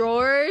His night.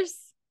 drawers.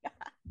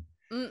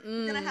 He's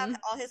gonna have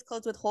all his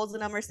clothes with holes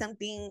in them or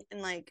something,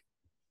 and like.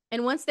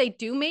 And once they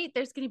do mate,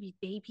 there's gonna be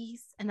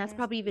babies, and that's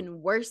probably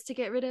even worse to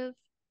get rid of.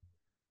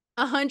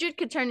 100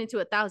 could turn into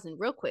 1,000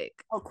 real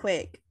quick. Oh,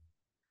 quick.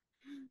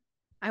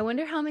 I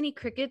wonder how many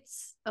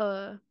crickets.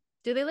 Do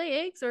they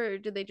lay eggs or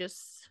do they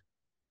just?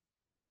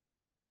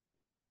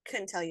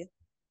 Couldn't tell you.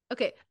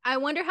 Okay, I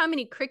wonder how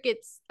many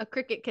crickets a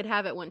cricket could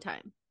have at one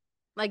time.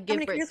 Like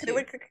give birth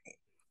to.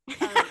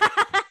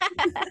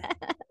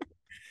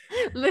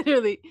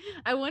 Literally,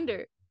 I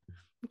wonder.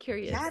 I'm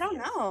curious. Yeah, I don't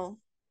know.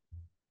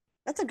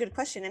 That's a good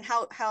question. And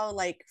how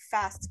like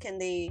fast can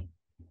they?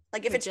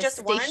 Like if it's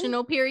just one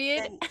gestational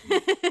period.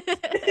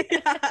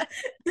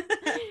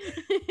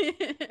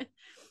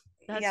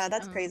 Yeah,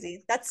 that's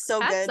crazy. That's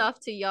so hats good. Hats off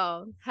to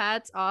y'all.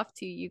 Hats off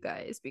to you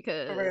guys,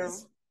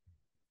 because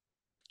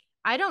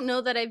I don't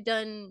know that I've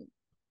done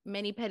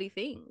many petty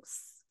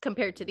things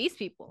compared to these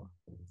people.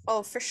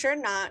 Oh, for sure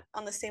not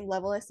on the same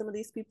level as some of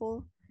these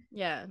people.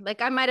 Yeah,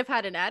 like I might have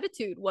had an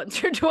attitude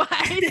once or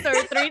twice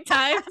or 3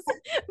 times,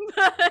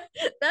 but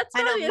that's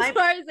probably as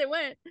far as it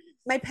went.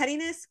 My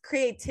pettiness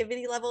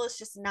creativity level is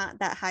just not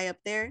that high up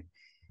there.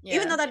 Yeah.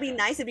 Even though that'd be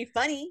nice, it'd be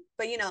funny,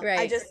 but you know,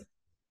 right.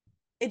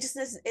 It just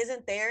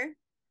isn't there.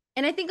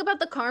 And I think about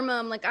the karma.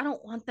 I'm like, I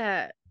don't want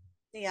that.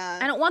 Yeah.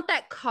 I don't want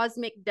that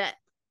cosmic debt,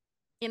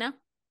 you know?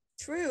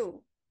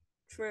 True.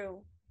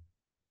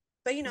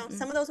 But you know,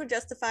 some of those were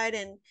justified,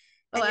 and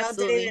y'all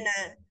did it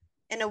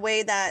in a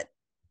way that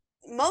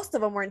most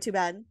of them weren't too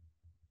bad.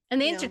 And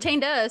they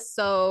entertained us,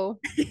 so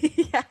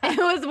yeah. It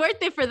was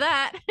worth it for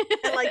that.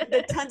 And like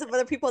the tons of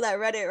other people that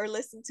read it or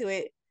listened to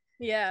it.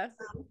 Yeah.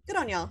 Good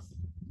on y'all.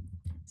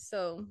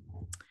 So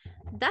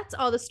that's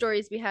all the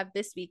stories we have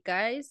this week,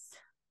 guys.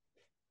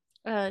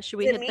 Should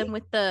we hit them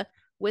with the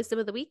wisdom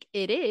of the week?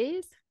 It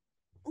is.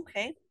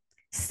 Okay.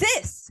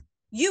 Sis,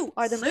 you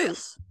are the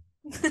moose.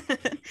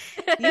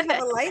 You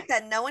have a light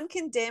that no one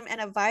can dim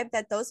and a vibe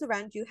that those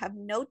around you have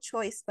no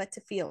choice but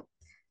to feel.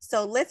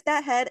 So lift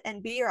that head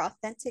and be your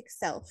authentic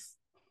self.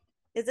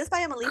 Is this by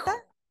Amelita?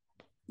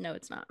 No,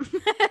 it's not.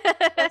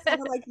 That's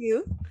someone like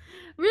you.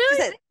 Really?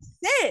 She said,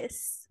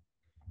 sis.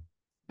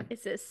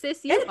 It says,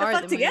 sis, you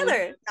are the together.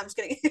 mood. No, I'm just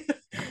kidding.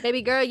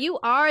 Baby girl, you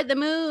are the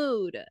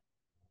mood.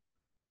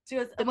 She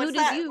goes,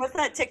 what's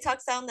that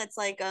TikTok sound that's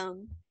like,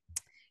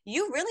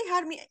 you really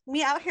had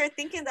me out here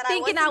thinking that I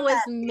was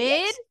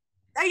mid?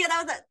 Oh yeah,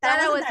 that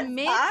I was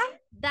mid.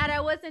 That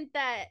I wasn't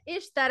that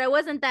ish. That I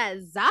wasn't that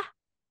za.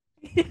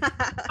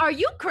 Are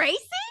you crazy?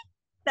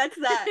 That's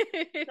that.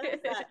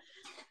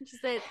 She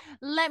said,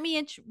 let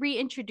me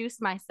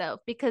reintroduce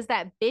myself, because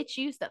that bitch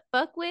you used to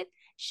fuck with,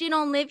 she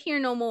don't live here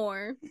no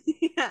more.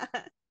 Yeah.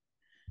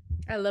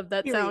 I love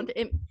that sound.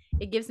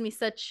 It gives me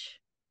such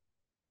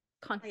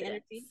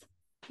confidence.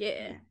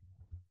 Yeah.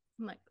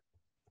 I'm like,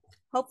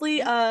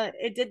 hopefully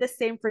it did the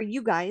same for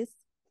you guys.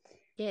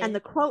 Yeah. And the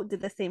quote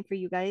did the same for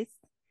you guys.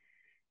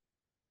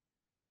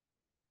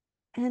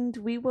 And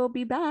we will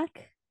be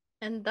back.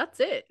 And that's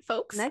it,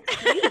 folks.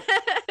 Next week.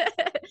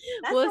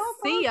 We'll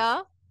see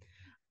y'all.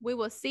 We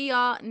will see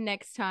y'all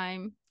next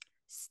time.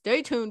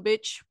 Stay tuned,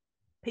 bitch.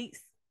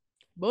 Peace.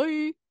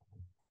 Bye.